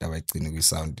sababaningana bekutaba igcine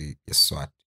kwisound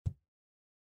yeSwati.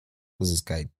 Who's this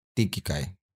guy? Tiki guy.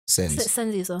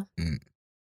 Senziso.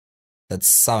 That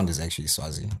sound is actually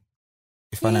Swazi.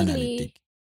 Ifana nale Tiki.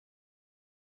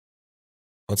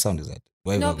 What sound is that?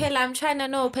 No, Pella, I'm trying to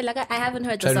know. Pella, I haven't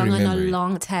heard the song in a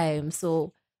long time,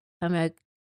 so I'm like,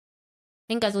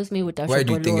 I think I was me with that. Why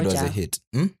do you think it was a hit?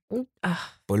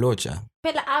 Bolocha.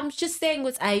 Pella, I'm just saying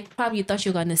what I probably thought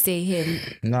you were gonna say him.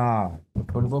 Nah,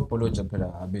 Bolocha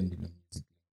Pella, I've been in the music.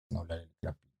 No, like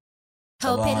club.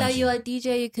 How Pella, you're a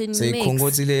DJ, you can say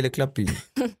mix. Say club.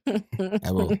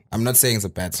 I'm not saying it's a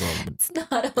bad song, but it's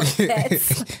not a bad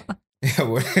song.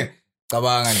 Yeah,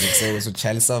 cabanga nje kusebe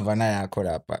uCharlie Savana yakho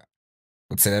lapha.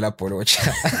 Uthelela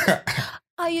Bolocha.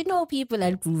 Oh, you know people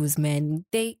at Bruce, man.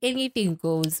 Anything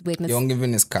goes when it's... Don't give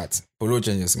in his cuts.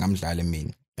 Bolocha nje singamdlala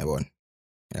emini, yabona.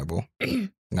 Yabo.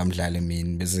 Ngamdlala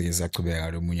emini bese ke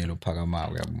siyachubeka lo munye lo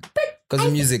phakamayo, yabo.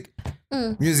 Because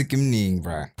music imning,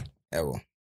 bro. Yabo.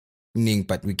 Imning,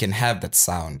 but we can have that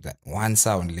sound, that one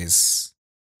sound less.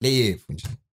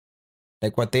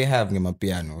 Like what they have in my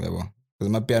piano, yabo. Because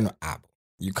my piano app,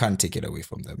 you can't take it away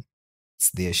from them.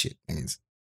 It's their shit. And it's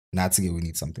not to get, we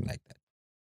need something like that.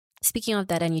 Speaking of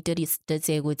that, and you did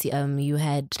say you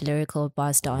had lyrical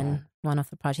bust on one of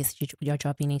the projects you're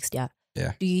dropping next year.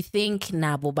 Yeah. Do you think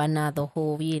Bobana, the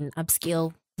whole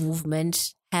upscale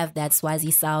movement, have that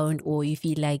Swazi sound, or you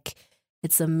feel like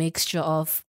it's a mixture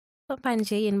of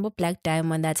Panje and Black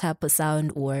Diamond, that type of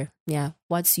sound, or yeah?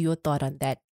 What's your thought on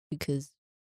that? Because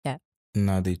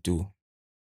no, they do.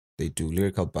 They do.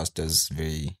 Lyrical Busters,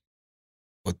 very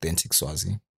authentic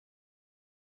Swazi.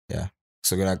 Yeah.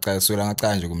 So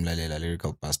ngacala nje kumlalela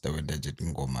Lyrical Buster wenda nje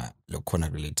ingoma lokhona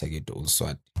relate ke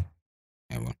uSwati.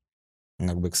 Yabo.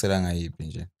 Ngakubekisela ngayiphi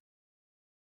nje.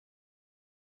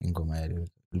 Ingoma yale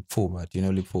Liphuba. Do you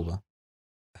know Liphuba?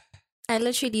 I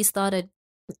literally started.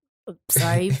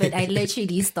 Sorry, but I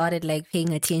literally started like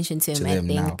paying attention to him. I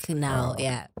think now,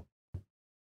 yeah.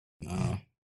 No,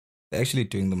 they're actually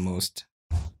doing the most.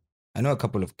 I know a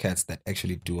couple of cats that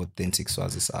actually do authentic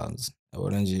Swazi sounds.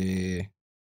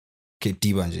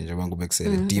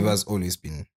 Diva's always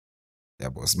been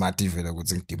smart vele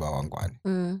ukuthi ngidiba wangwane.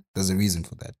 There's a reason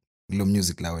for that. Lo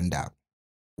music la wendawo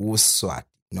uSwati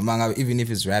noma ngabe even if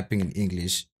it's rapping in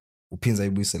English uphinza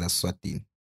ibuyisela Swatini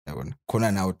yabona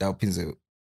khona nawo utawuphinze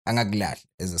angakulahli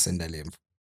ezasenda lemvu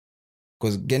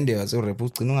because kuyendewa so rap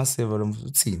ugcina ungaseva lo mfuthu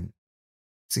uthini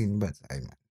but hayi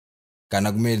man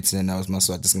kana kumele thina nawo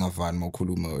simaswati singavani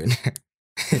mokhuluma wena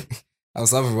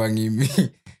awusavuka ngimi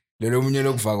lelo munye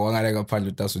lokuvaka wangale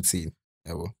ngaphandle utasa uthini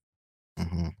yabo.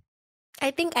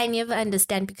 I think I never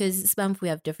understand because Spamp we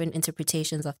have different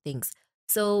interpretations of things.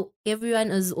 So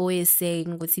everyone is always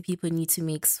saying people need to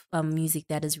make music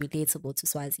that is relatable to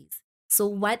Swazis. So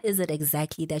what is it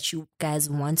exactly that you guys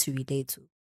want to relate to?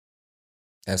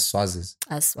 As Swazis.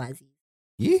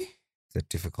 Yeah, it's a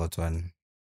difficult one.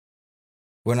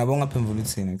 When I want to pemvula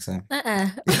next time.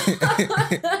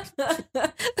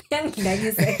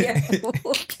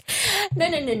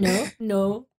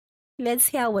 No. Let's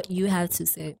hear what you have to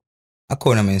say.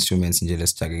 Akhona ama-instruments nje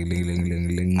lesijake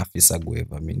ngafisa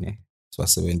kuweva mina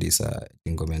siwasebenzisa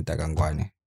ingoma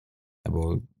entakangwane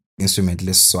yabo instrument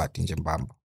lesiswati nje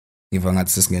mbamba ngiva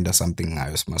ngathi sesingenda something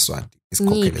ngayo simaswati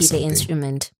isikhokhele something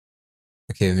instrument.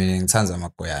 Okay, mina ngithanda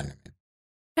amakoyane mina.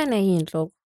 Kana yini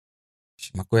lokho?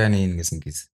 Makoyane yini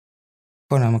ngesingisi?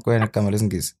 Khona amakoyane igama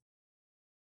lesingisi.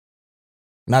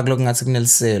 Nakuloko ngathi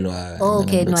kuneliselwa.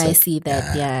 Okay, no, I see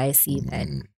that. Yeah, I see that.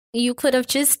 You could have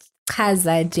just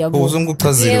chazad yabo. But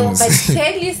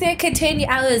tell you say 20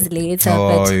 hours later.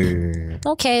 But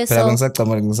okay, so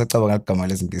ngisacabanga igama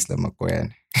lesingisi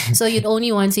lamakoyane. So you'd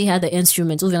only want to hear the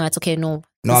instruments. Okay, no.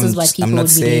 This is what people I'm not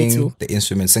saying to. The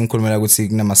instruments. Sengikhulumela ukuthi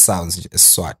kunama sounds nje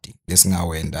esiswati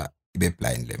lesingawenda ibe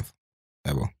blind level.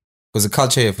 Yabo. Because the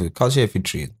culture if you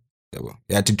drill. Yabo.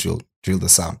 You have to drill the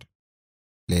sound.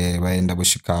 Le bayenda bo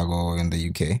Chicago in the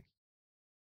UK.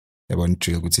 Yabo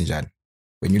drill ukuthi njani.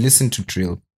 When you listen to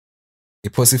drill,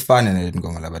 iphosifana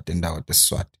nelengoma labatendawo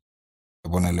tesiswati.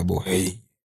 Yabona labo hey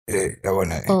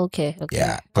yabona. Okay.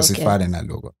 Yeah, phosifana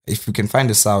naloko. If you can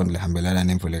find a sound lehambelana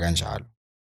nemvule kanjalo.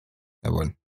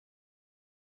 Yabona.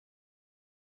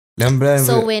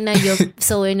 So when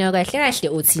you're kahle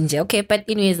uthi nje, okay, but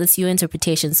anyways, that's your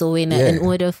interpretation. So when in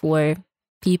order for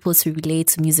people to relate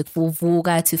to music, for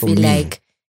Voga to feel like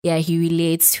he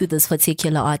relates to this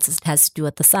particular artist, it has to do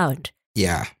with the sound.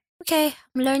 Yeah. Okay,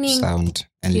 I'm learning sound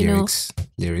and lyrics,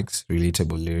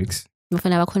 relatable lyrics.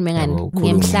 Mfuna bakhulume ngani?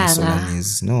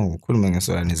 Ngemhlanga. No, khuluma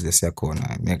ngeSolanese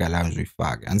lesiyakhona. Meka la nje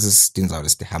uyifake. Anzi sidinzawo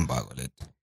lesihambako lethu.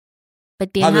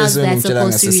 But then how's that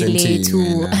supposed to relate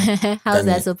to how's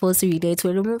that supposed to relate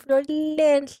to lo muntu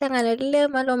le nhlangano le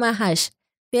malo mahash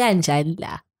uyanjani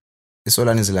la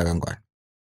iSolanese la kangwane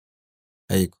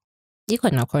ayikho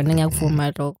ikhona khona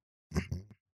ngiyakuvuma lokho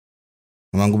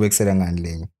noma ngubekisela ngani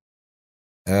lenye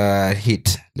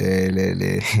hit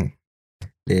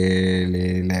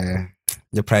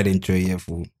the Pride and Joy of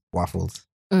Waffles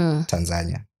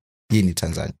Tanzania yini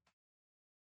Tanzania.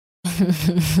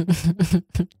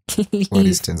 What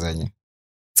is Tanzania?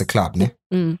 It's a club, ne?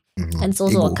 And it's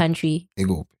also a country.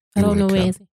 Ego. I don't know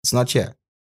where it's not here.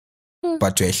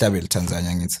 But you're a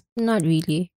Tanzania. Not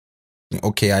really.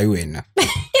 Okay, I win.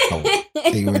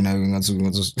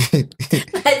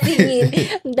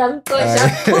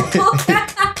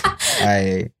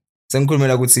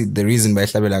 Sengikhulumela ukuthi the reason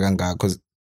bayihlabela kangaka because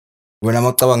when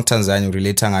amacabanga Tanzania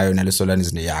relate ngayo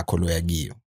naleSolanese neyakho lo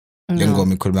yakiyo.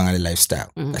 Lengoma ikhuluma ngale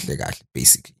lifestyle kahle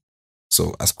basically.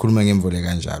 So asikhuluma ngemvule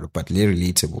kanjalo but le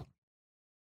relatable.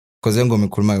 Because lengoma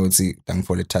ikhuluma ukuthi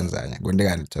ngifole Tanzania.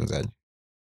 Kwendekani Tanzania?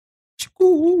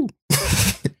 Chiku.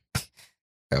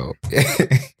 Oh.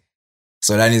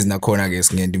 Solanese nakhona ke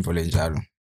singenda imvule njalo.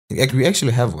 We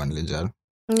actually have one njalo.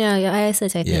 Yeah, I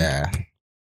said I think. Yeah.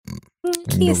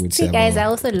 Please, guys, I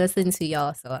also listen to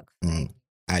y'all so.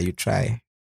 You try.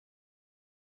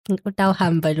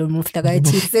 Utawuhamba lo mufla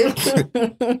kathise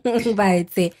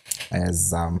bayithe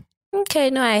okay,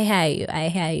 no, I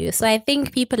hear you. So I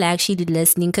think people are actually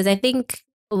listening because I think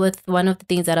with one of the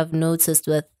things that I've noticed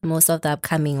with most of the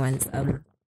upcoming ones,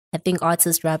 I think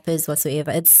artists, rappers,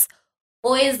 whatsoever, it's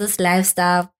always this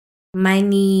lifestyle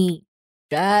money,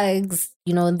 drugs,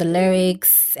 the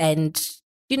lyrics, and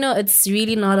it's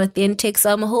really not authentic.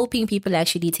 So I'm hoping people are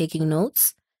actually taking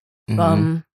notes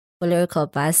from Lyrical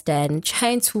Basta and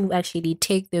trying to actually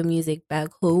take their music back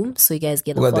home so you guys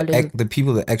get a following. The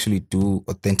people that actually do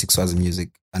authentic Swazi music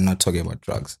are not talking about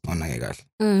drugs.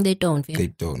 They don't. They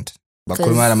don't. But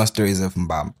stories of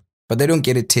Mbam. But they don't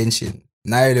get attention.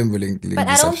 But I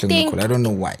don't know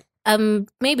why.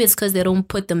 Maybe it's because they don't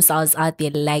put themselves out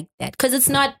there like that. Because it's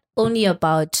not only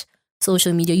about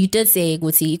social media. You did say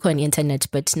Guti on the internet,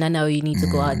 but now you need to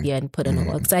go out there and put in the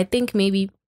work. So I think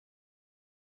maybe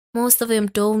most of them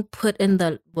don't put in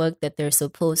the work that they're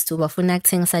supposed to. But for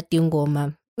acting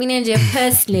Satingoma,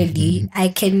 personally, I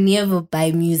can never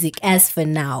buy music as for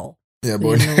now. Yeah,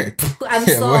 but I'm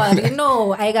sorry.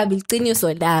 No, I got be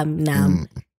so damn now.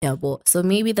 Yeah, but so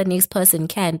maybe the next person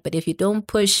can. But if you don't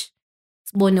push,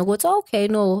 okay,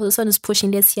 no, this one is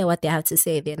pushing. Let's hear what they have to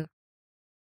say then.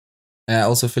 And I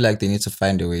also feel like they need to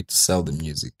find a way to sell the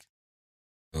music.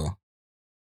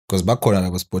 Because back when I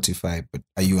was Spotify, but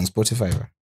are you on Spotify? Right?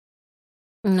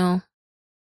 No.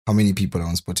 How many people are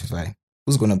on Spotify?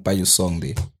 Who's gonna buy your song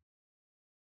there?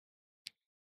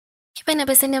 And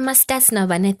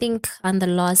I think on the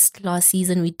last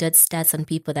season we did stats on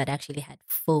people that actually had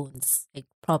phones, like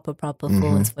proper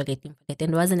phones for letting. And it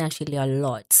wasn't actually a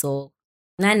lot. So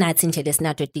not into this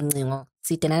not thing.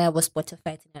 Sitting I was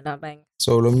Spotify.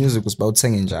 So the music was about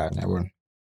singing, John.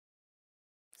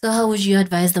 So how would you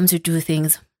advise them to do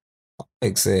things?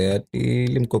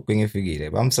 Limkokwini ifikile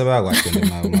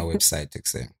bamsebakwathi ma website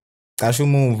ekuse casha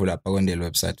umove lapha kwendele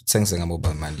website uthengise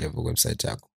ngama-mobile money level website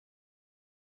yakho.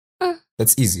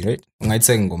 That's easy, right?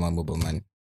 Ungayithenga ngoma-mobile money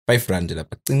 5 rand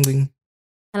lapha cing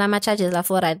alama charges la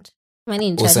 4 rand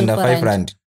mani usenda 5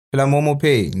 rand phela Momo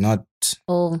Pay, not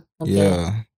okay.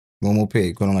 Yeah, Momo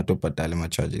Pay khona ungatobhadala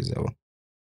ama-charges yabo.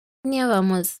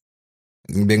 Niyavamos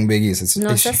ngibekise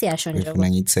no sasiyasho nje ufuna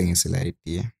ngiyithengise la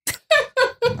idea.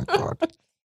 Oh my God.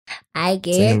 I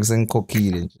get.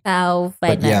 Sengikhokhile nje. Fine.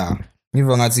 But yeah,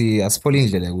 ngiva ngathi asiphole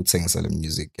indlela yokuthengisa le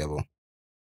music yabo.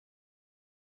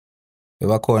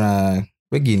 Bebakhona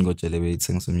begini kodwa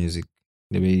beyithengisa music.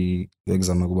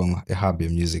 Bezama kuba ehub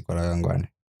music wala kangwane.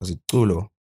 Was it Culo?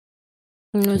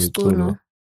 No, Culo.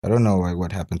 I don't know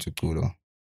what happened to Culo.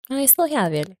 I still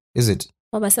have it. Is it?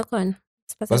 Oh, Basekon.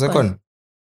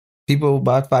 People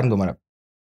bad fan goma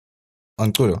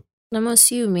on Culo. I'm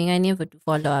assuming I never do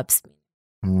follow-ups.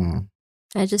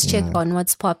 I just check on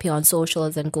what's popular on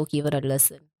socials and go give it a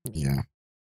listen. Yeah.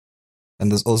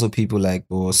 And there's also people like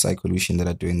Psycholution that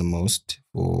are doing the most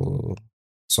for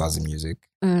Swazi music.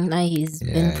 He's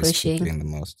been pushing. He's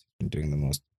doing the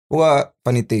most. Well,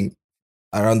 funny thing,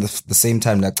 around the same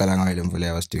time that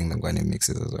I was doing the Ngwane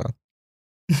mixes as well.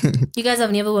 You guys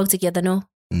have never worked together, no?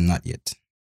 Not yet.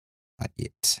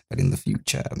 But in the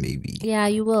future, maybe. Yeah,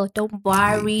 you will. Don't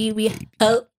worry. We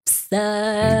hope so.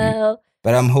 Maybe.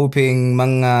 But I'm hoping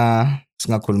Manga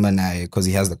Singakulma naye because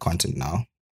he has the content now.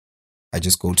 I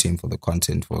just go to him for the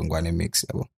content for Ngwane Mix.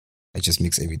 I just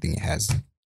mix everything he has.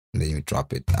 And then you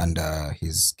drop it under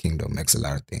his Kingdom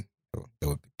XLR thing. So that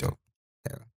would be dope.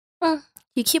 Yeah.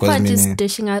 You keep on just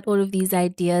dishing out all of these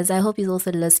ideas. I hope he's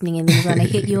also listening and he's going to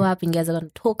hit you up and you guys are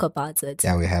going to talk about it.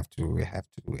 Yeah, we have to.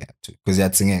 Because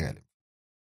you're singing.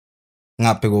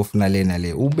 Ngape kufuna lena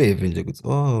le ubeve nje ukuthi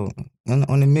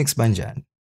on a mix banjani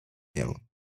yabo.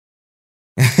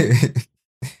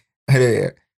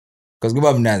 Because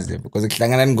kuba mnazi because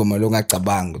kuhlangana ingoma lo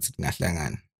ngacabanga ukuthi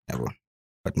ngahlangana yabo.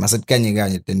 But masithi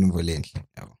kanye tenuvo lenhle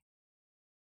yabo.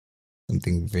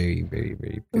 Something very, very,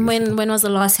 very beautiful. When was the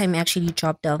last time you actually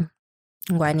dropped a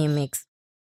Ngwane mix?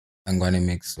 Ngwane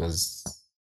mix was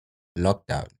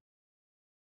lockdown.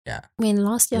 Yeah. I mean,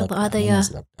 last year, the other year.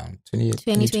 Lockdown.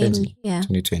 2020. Yeah.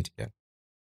 2020, yeah.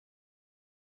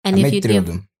 And I if made you 3 of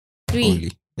them. 3?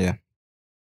 Only, yeah.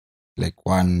 Like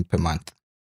 1 per month.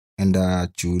 And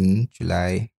June,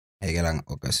 July,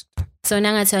 August. So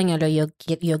now I'm telling you,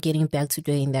 you're getting back to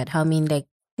doing that. How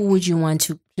who would you want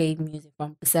to play music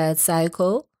from besides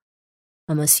Psycho?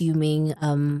 I'm assuming,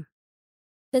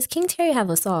 does King Terry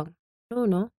have a song? I don't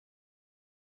know.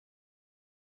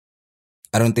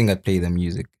 I don't think I'd play the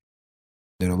music.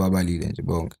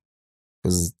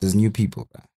 Because there's new people.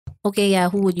 Okay, yeah.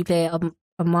 Who would you play?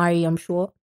 Amari, I'm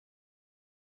sure.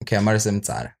 Okay, Amari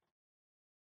Semtsara.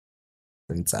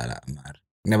 Amari.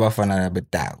 Never found out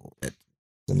about that.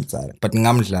 Semtsara. But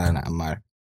ngamdlala Amari.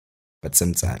 But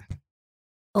Semtsara.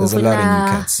 There's a lot of new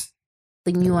cats.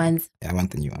 The new ones. Yeah, I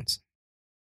want the new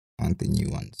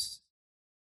ones.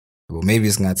 Well, maybe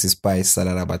it's not Spice,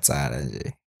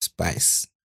 Salarabatsara, Spice.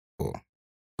 Because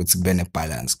ukuthi kube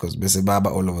ne-balance because bese baba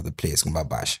all over the place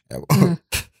ngibabasha yabo.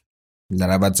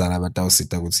 Laba abadzala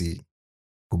batawusita ukuthi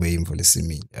kube imvo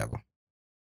lesimile yabo.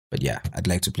 But yeah, I'd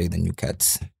like to play the new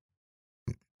cats.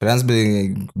 Plans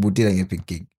butila nge-big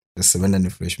gig. Sebenza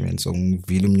ne-freshman so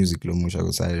ngivile music lo musha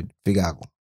kusayid fikako.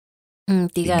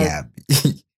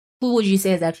 Who would you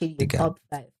say is actually your top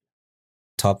 5?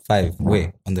 Top 5?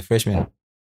 Where? On the freshman?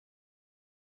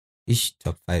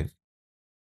 Top 5.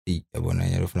 But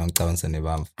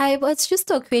it's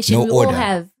just a question. No we order. all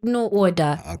have no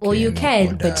order. Okay, or you no can,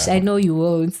 order. but I know you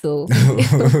won't, so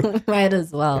might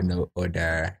as well. No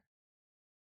order.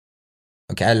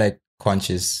 Okay, I like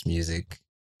conscious music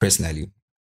personally.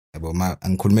 About my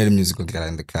ngikhulumela music okudlala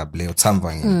in the club leyo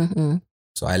tsamba ngini.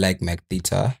 So I like Mac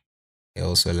Theta. I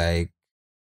also like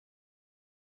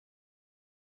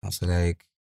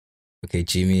okay,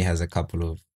 Jimmy has a couple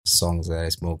of songs that I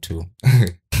smoke too.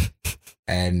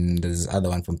 And there's other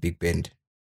one from Big Bend.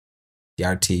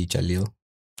 DRT Jalil.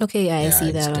 Okay, yeah, I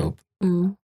see that dope.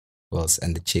 one. Who else?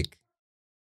 And the chick.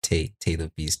 Tay the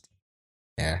Beast.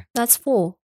 Yeah. That's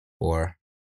 4. 4.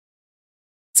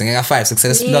 Singing 5,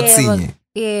 success not singing.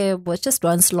 Yeah, but just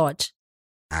one slot.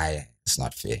 It's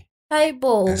not fair.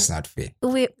 Bo. That's not fair.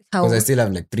 Wait, how? Because I still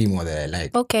have like 3 more that I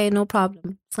like. Okay, no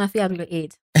problem. It's not fair, I'm going to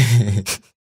 8.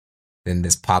 Then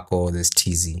there's Paco, there's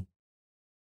TZ.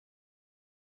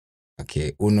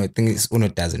 Okay, Uno, I think Uno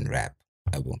doesn't rap.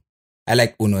 I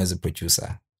like Uno as a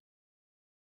producer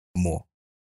more.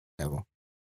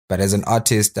 But as an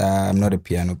artist, I'm not a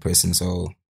piano person,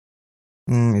 so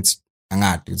it's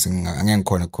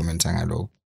angeke comment ngalo.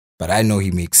 But I know he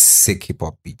makes sick hip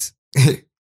hop beats.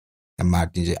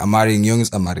 Amari Young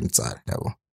is Amari Tsar.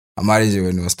 Amari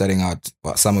when he was starting out,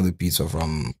 some of the beats were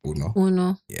from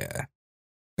Uno. Yeah.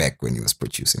 Back when he was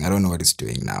producing. I don't know what he's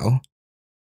doing now.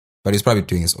 But he's probably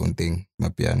doing his own thing, my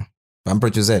piano. But I'm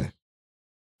producer.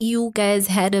 You guys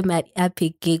had him at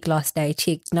Epic Gig last I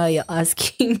checked. Now you're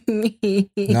asking me.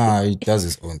 No, he does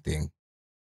his own thing.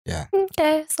 Yeah.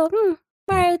 Okay, so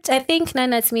right. I think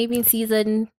Nana's maybe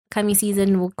coming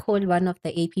season we'll call one of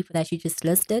the 8 people that you just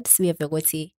listed. So we have a go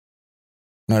see.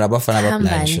 No,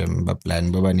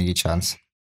 plan. Baba need a chance.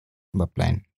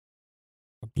 Plan.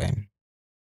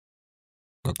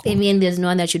 I mean, there's no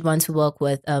one that you'd want to work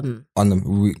with. On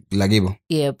the Lagebo.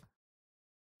 Yep.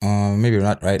 Maybe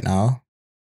not right now,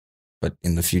 but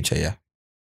in the future, yeah.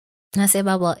 I say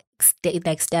about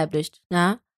established,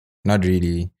 nah? Not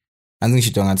really. I think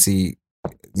she don't see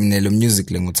the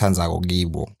music lengutanza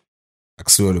kogibo.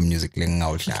 Akusuyo lo music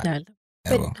lengawudlala.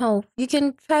 But how? You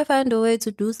can find a way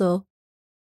to do so.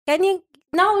 Can you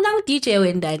now DJ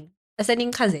wendani?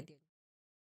 Asending cousin.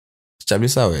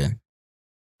 Sijabulisa wena.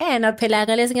 And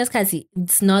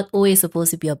it's not always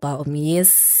supposed to be about me.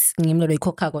 Yes, but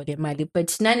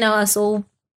now so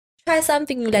try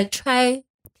something you like. Try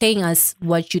playing us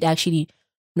what you'd actually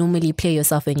normally play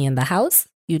yourself when you're in the house.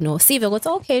 See if it goes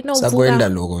okay. No,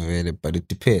 but it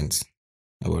depends.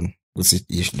 The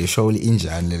show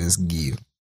injani let us give.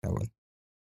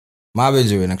 Mabe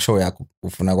nje wena kushow yakho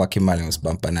ufuna kwakhe imali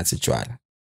ngosibampa nathi tshwala.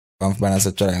 Bamfa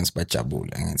nathi tshwala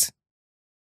ngisibajabula ngithi.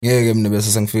 Ngeke mina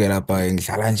bese sengifika lapha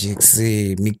ngidlala nje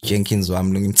kuse Mick Jenkins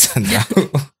wami lo ngimthandayo.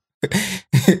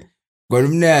 Ngoba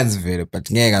umnyanzi vele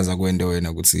but ngeke aza kwenda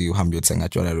wena ukuthi uhambe uyothenga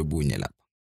tshwala lobunye lapha.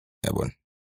 Yabona.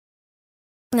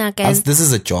 Nah, guys. This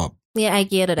is a job. Yeah, I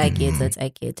get it. I get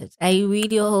it. I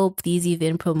really hope these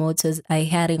event promoters are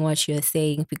hearing what you're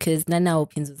saying because Nana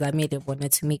opens Uzamele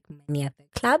wanted to make money at the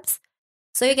clubs.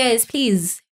 So you guys,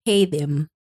 please pay them.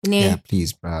 Yeah,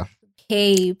 please, bro.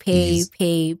 Pay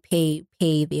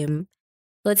them.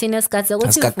 But in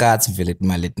asikakathi vele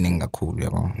imali eningi kakhulu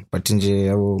yabo. But nje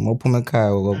yabo mawuphuma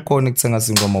ekhaya ukukhona ukuthenga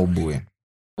singoma ubuye.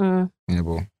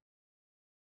 Yabo.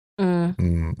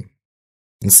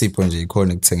 Insipho nje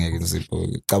ikhona ukuthengeka insipho.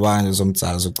 Cabanga nje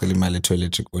somtsala socela imali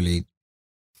e-toilet college.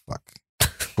 Fuck.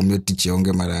 Phuma DJ yonke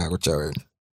imali yakho jaweni.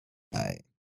 Hayi.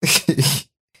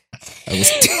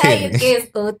 I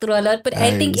guess go through a lot, but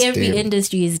I think every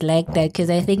industry is like that because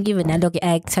I think even analog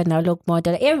actor, analog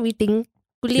model, everything,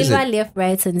 left,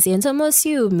 right, and center. I'm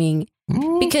assuming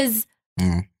because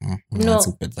no,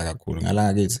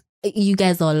 you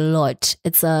guys are a lot.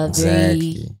 It's a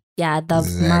very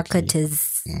the market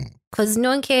is because no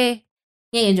one care.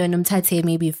 Yeah, enjoy them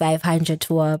maybe 500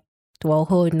 to a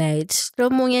whole night. Lo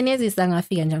munye nezisa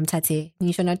ngafika nje mthathe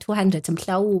ngisho na 200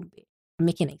 mhlawumbe.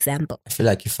 Make an example. I feel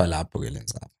like you fall up again.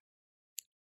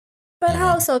 But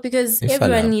how so? Because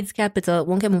everyone needs capital.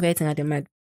 Won't move anything at the mad.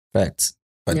 Facts.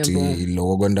 But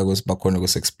logo gonda goes back on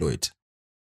goes exploit.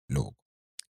 Logo.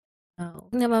 Oh,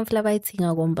 never fly by thing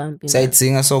agombampi. Say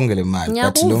thing a song le man.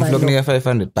 But long flow near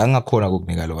 500. Banga khona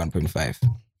kukunika lo 1.5.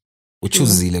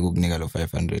 uchuzile ukukunika lo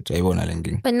 500 ayibona le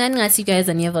nkinga. But none of you guys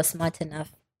are never smart enough.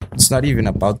 It's not even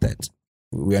about that.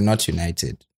 We are not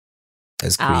united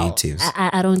as creatives.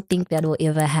 I don't think that will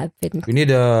ever happen. We need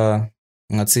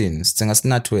ngatsini sithenga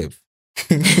snat wave.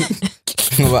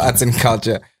 Arts and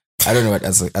culture. I don't know what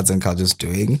arts and culture is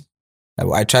doing.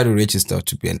 I tried to register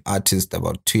to be an artist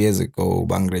about 2 years ago.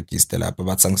 Bang register lapha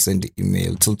but send the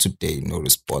email till today, no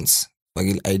response.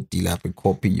 Bagil ID lapha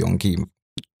copy yonke.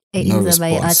 No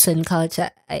response. Arts and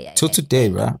culture. Till today,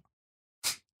 bro.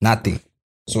 Nothing.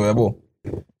 So yabo.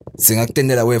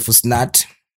 Singakutendela we for snat.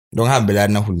 Don't have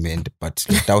belana hulment, but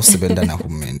tawusebenza na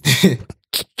hulment.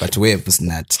 But we for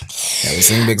snat. Yeah, we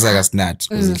sing big saga snat.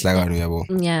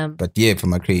 Yeah. But yeah, for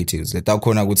my creatives, let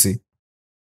khona ukuthi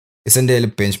isendele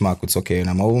benchmark ukuthi okay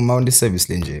na mawundi service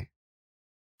le nje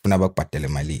funa bakubhadele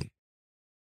malini.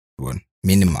 Yabona?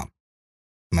 Minimum.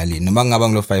 Malini noma ngaba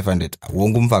ngilo 500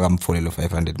 wonke umfaka amfole lo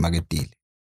 500 maketile.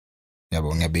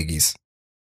 Yabo ngiyabekisa.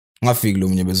 Ungafiki lo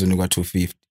mnye bezoni kwa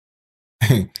 250.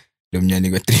 Lo mnyani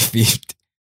kwa 350.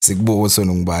 Sikubuka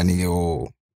usona ngubani ke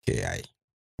okay hayi.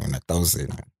 Una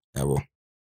 1000 yabo.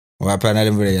 Ngoba phana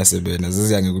le mvele yasebenza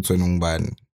ziziyange ukuthi wena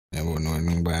ungubani. Yabo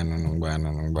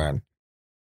ngubani.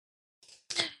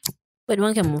 But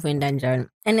one can move in dungeon.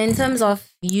 And in terms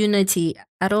of unity,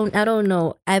 I don't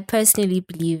know. I personally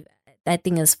believe that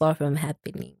thing is far from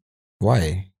happening.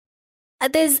 Why?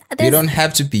 There's We don't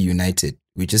have to be united.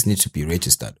 We just need to be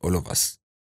registered, all of us.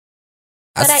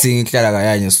 No,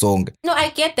 I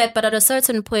get that, but at a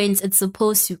certain point, it's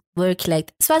supposed to work like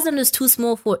that. Swaziland is too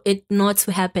small for it not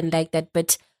to happen like that.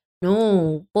 But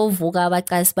no,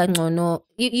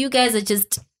 you guys are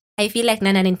just. I feel like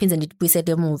 99 pins and we said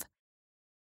they move.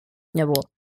 Yabo.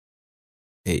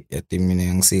 Hey, yathi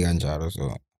mina ngisi kanjalo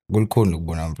so kulikhona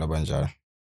ukubona abantu abanjalo.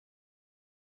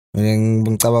 Mina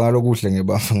ngicabanga lokuhle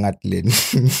ngebafa ngathi leni.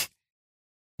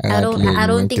 I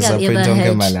don't think I've ever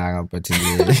heard. Malanga but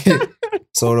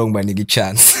so long baniki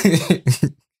chance.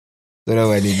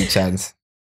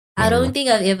 I don't think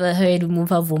I've ever heard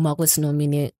Mufa Vuma was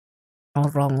nominated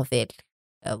wrong with it.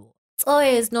 It's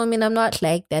always no, I mean I'm not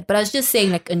like that. But I was just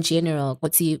saying like in general,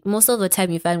 most of the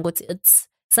time you find it's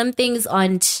some things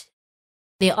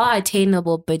they are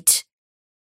attainable, but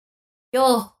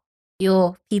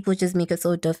people just make it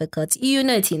so difficult.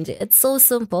 Unity, it's so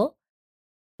simple.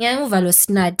 Yeah, I'm over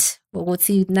snat.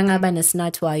 Nangaba na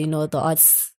snat the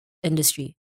arts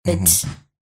industry. But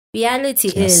reality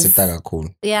is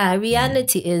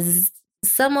reality is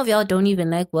some of y'all don't even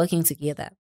like working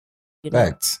together.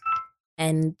 Facts.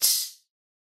 And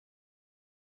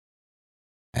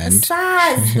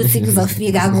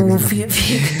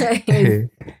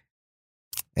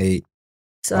hey.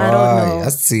 So I don't know.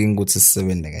 Asicingi ukuthi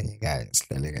sisebenze kanye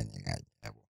sihlale kanye.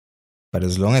 But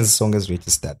as long as the song is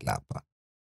registered lapha.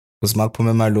 Because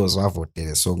makuphuma emalozi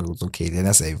wavotele sonke ukuthi okay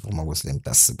lena sayivuma ukuthi le mntu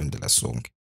asisebenzela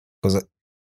sonke. Because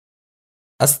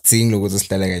asidingi ukuthi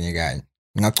sihlale kanye.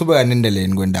 Ngachubeka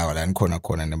nendeleni kwendawo la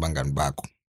khona nebangani bakho.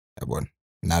 Yabona?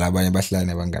 Nalabanye bahlala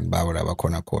nebangani babo la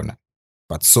khona.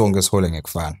 But sonke sihole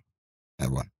ngekufana.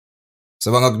 Yabona?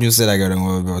 So bangakunyusela ke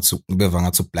ngoba beva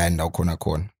ngathi blind la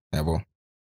khona. Yabo?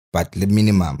 But le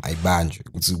minimum ayibanjwe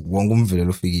ukuthi wonke umvelo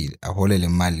ofikile aholele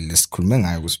imali lesikhulume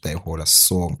ngayo ukuthi uyayihola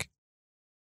sonke.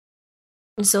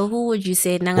 So who would you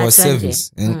say for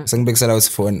service? Sengibekisela ukuthi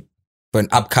for an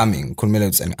upcoming, khulumela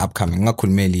ukuthi an upcoming,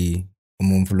 ngakhulumeli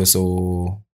umuntu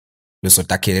loso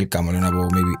takhele igama lona bo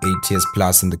maybe 8 years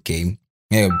plus in the game.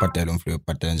 Ngeke ubhadale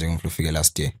ubhadala njengomflu ufike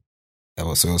last year.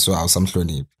 Yabo so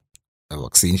awusamhloniphi. Yabo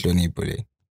kusinhlonipho le.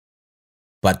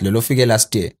 But lo fike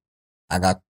last year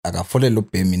akafolele lo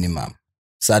bare minimum.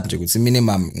 Sathi nje ukuthi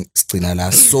minimum sigcina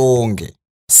la sonke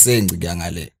senci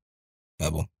kuyangale.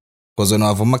 Yabo. Because when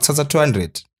wavuma kuthatha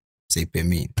 200 seyiphe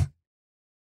mina.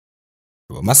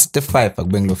 Yabo masite 5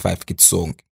 akube ngilo 5 kithi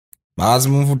sonke. Makazi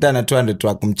umfutana 200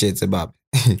 wakho umthethe baba.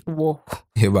 Wo.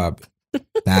 He baba.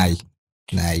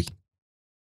 Nayi.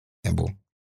 Yabo.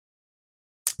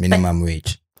 Minimum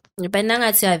wage. But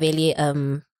nangathi aveli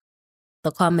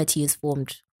the committee is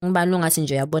formed. Ngibani ngathi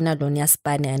nje yabona lo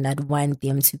niyasipana and I'd want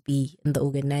them to be in the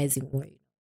organizing way.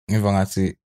 Ngiva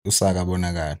ngathi usaka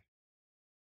bonakala.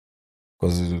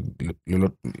 Because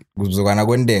kuzokana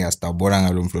kwendeka sitawubona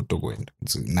ngalo mfloto kwenda.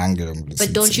 Nangelo mfloto.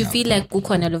 But don't you feel like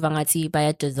kukhona lo vangathi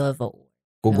baya deserve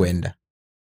kukwenda?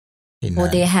 Or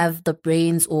they have the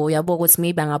brains or yabo ukuthi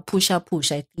maybe anga push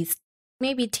at least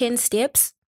maybe 10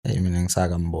 steps. Mina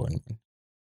ngisaka mboni.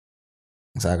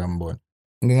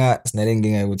 Sinale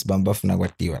nginga ukuthi bafuna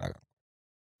kwadiwa la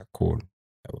kakhulu.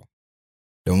 Yabo.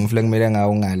 Lo mfle kumele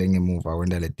ngawungale ngemuva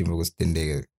wenda le team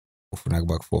ukusitendeke ufuna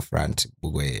kuba ku forefront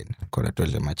bukwena khona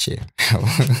todle mache.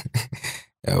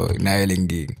 Yabo, nayo le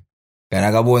nkinga. Kana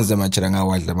akabonza manje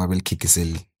angawadla uma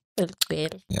belikhikhiseli.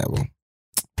 Eligcwele. Yabo.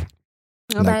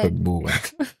 Ngoba- Nakho kubuka.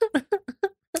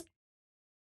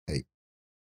 Hey.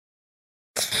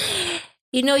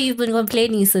 You know, you've been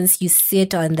complaining since you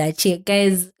sit on that chair.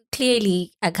 Guys,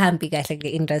 clearly, I can't be like the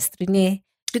industry. Ne?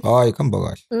 Oh, you come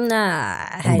back. Nah,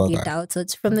 I highly doubt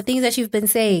it. From the things that you've been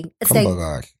saying, it's come like...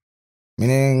 back.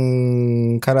 Mina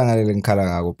ngikhala ngalele ngikhala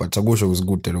ngako, but akusho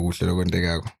kusikude lokuhle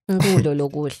lokwenteka ngako. Ngulo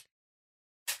lokuhle.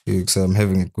 Because I'm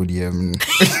having a good year.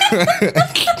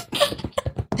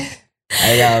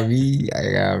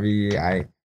 I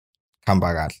come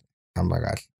back.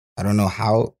 I don't know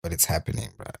how, but it's happening,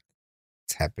 bro.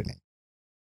 It's happening.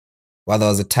 Well, there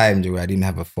was a time where I didn't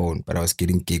have a phone, but I was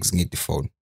getting gigs need the phone.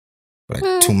 For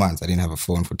like 2 months. I didn't have a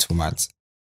phone for 2 months.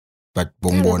 But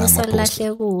bongbona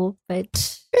ngamapost.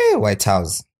 But White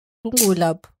House.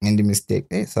 Ngulap. In the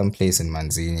mistake, some place in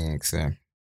Manzini. So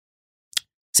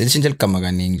selishintshe ligama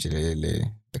kaningi nje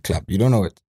the club. You don't know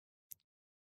it?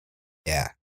 Yeah.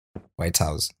 White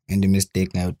House. In the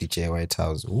mistake ngayo DJ White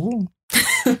House. Ooh.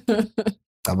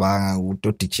 Cabanga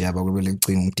uto DJ abakubele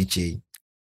ucinga DJ.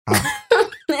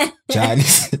 Jani.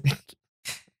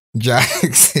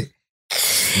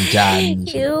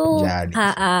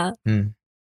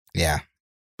 Yeah.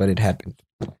 But it happened.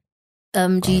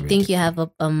 Do you think you have a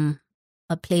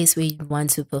place where you want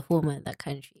to perform in that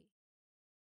country?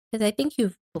 Because I think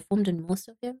you've performed in most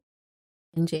of them.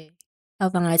 Nje.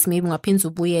 Ngathi maybe ungaphinde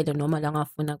ubuyele noma la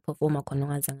ngafuna ukuperforma khona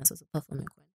ungazange sosuperforme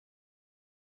khona.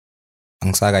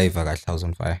 Angisakayiva kahle House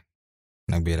on Fire.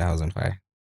 Nakubuyela House on Fire.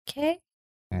 Okay.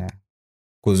 Yeah.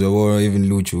 Because there were even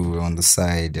Luchu on the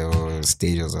side or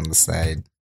stages on the side.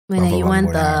 When you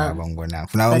want the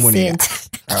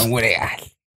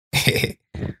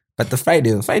But the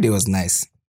Friday was nice.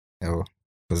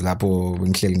 Because lapo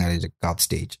ngihleli ngale Gulf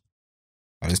stage.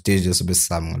 On the stage just a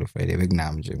bit on the Friday, big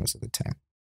nam most of the time.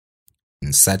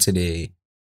 And Saturday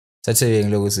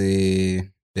ngiloko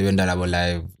se bebendala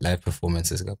live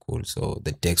performances got cool. So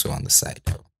the decks were on the side.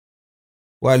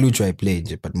 Well, Lucho I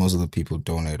played, but most of the people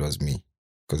don't know it was me.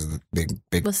 Because the big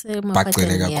back got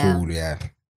cool, yeah.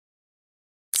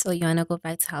 So you wanna go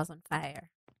back to House on Fire?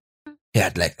 Yeah,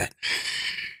 I'd like that.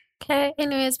 Okay,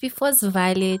 anyways, before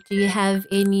Violet, do you have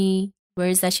any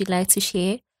words that you'd like to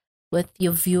share with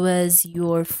your viewers,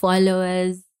 your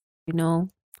followers, you know,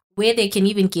 where they can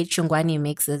even get Chungwani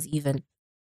mixes even?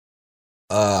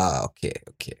 Okay,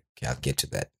 I'll get to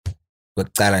that.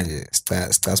 But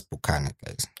stars Bukane,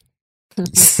 guys.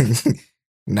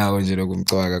 Now nje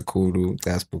lokumcoka kakhulu,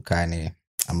 stars Bukane,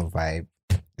 I'm a vibe.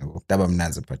 Daba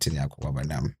mnanzi phathini yakho kwaba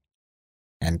nami.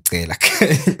 Ngicela.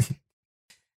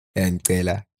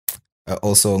 Ngicela.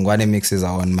 Also, Ngwane mixes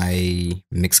are on my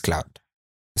Mixcloud.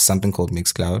 There's something called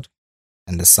Mixcloud,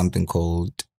 and there's something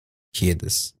called Hear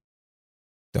This.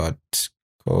 .co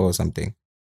or something.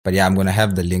 But yeah, I'm gonna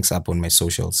have the links up on my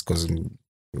socials because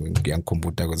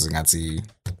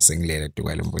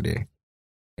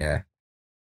yeah.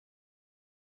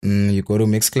 You go to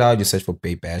Mixcloud, you search for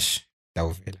Baybash.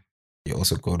 You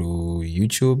also go to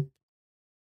YouTube.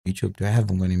 Do I have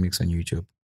Ngwane Mix on YouTube?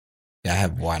 Yeah, I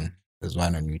have one. There's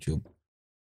one on YouTube.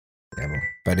 Yeah,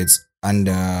 but it's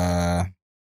under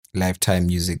Lifetime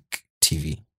Music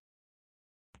TV.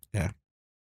 Yeah.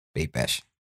 Baybash.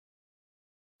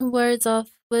 Words of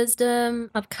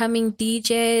wisdom, upcoming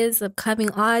DJs,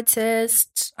 upcoming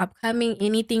artists, upcoming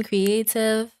anything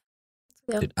creative.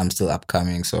 Yeah. I'm still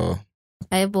upcoming, so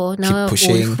keep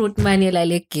pushing.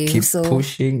 Keep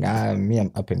pushing. Me,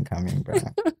 I'm up and coming, bro.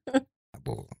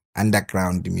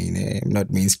 Underground, I'm not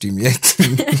mainstream yet.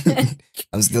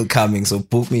 I'm still coming, so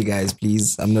book me, guys,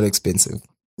 please. I'm not expensive.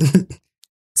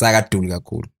 So I got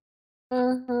cool.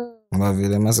 The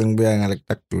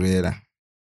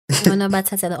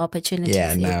opportunity.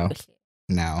 Yeah,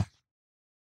 now.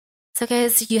 So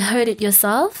guys, you heard it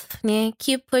yourself. Yeah,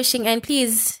 keep pushing and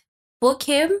please book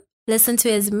him. Listen to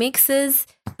his mixes.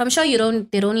 I'm sure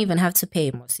they don't even have to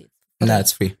pay more. No,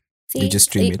 it's free. See, you just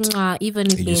stream it. Even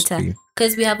later.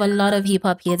 Because we have a lot of hip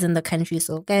hop heads in the country.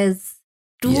 So guys,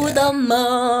 do the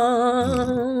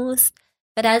most.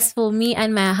 But as for me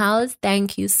and my house,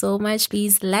 thank you so much.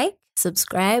 Please like,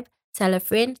 subscribe, tell a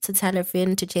friend to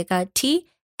check out T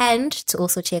and to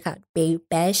also check out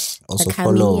Baybash. Also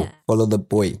follow the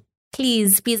boy.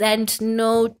 Please, and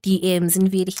no DMs. In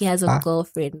fact, he has a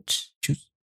girlfriend. Choose.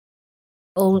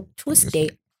 Oh, Tuesday.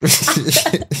 But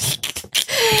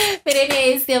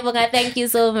anyways, thank you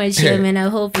so much, and I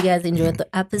hope you guys enjoyed the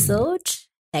episode.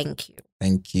 Thank you.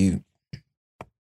 Thank you.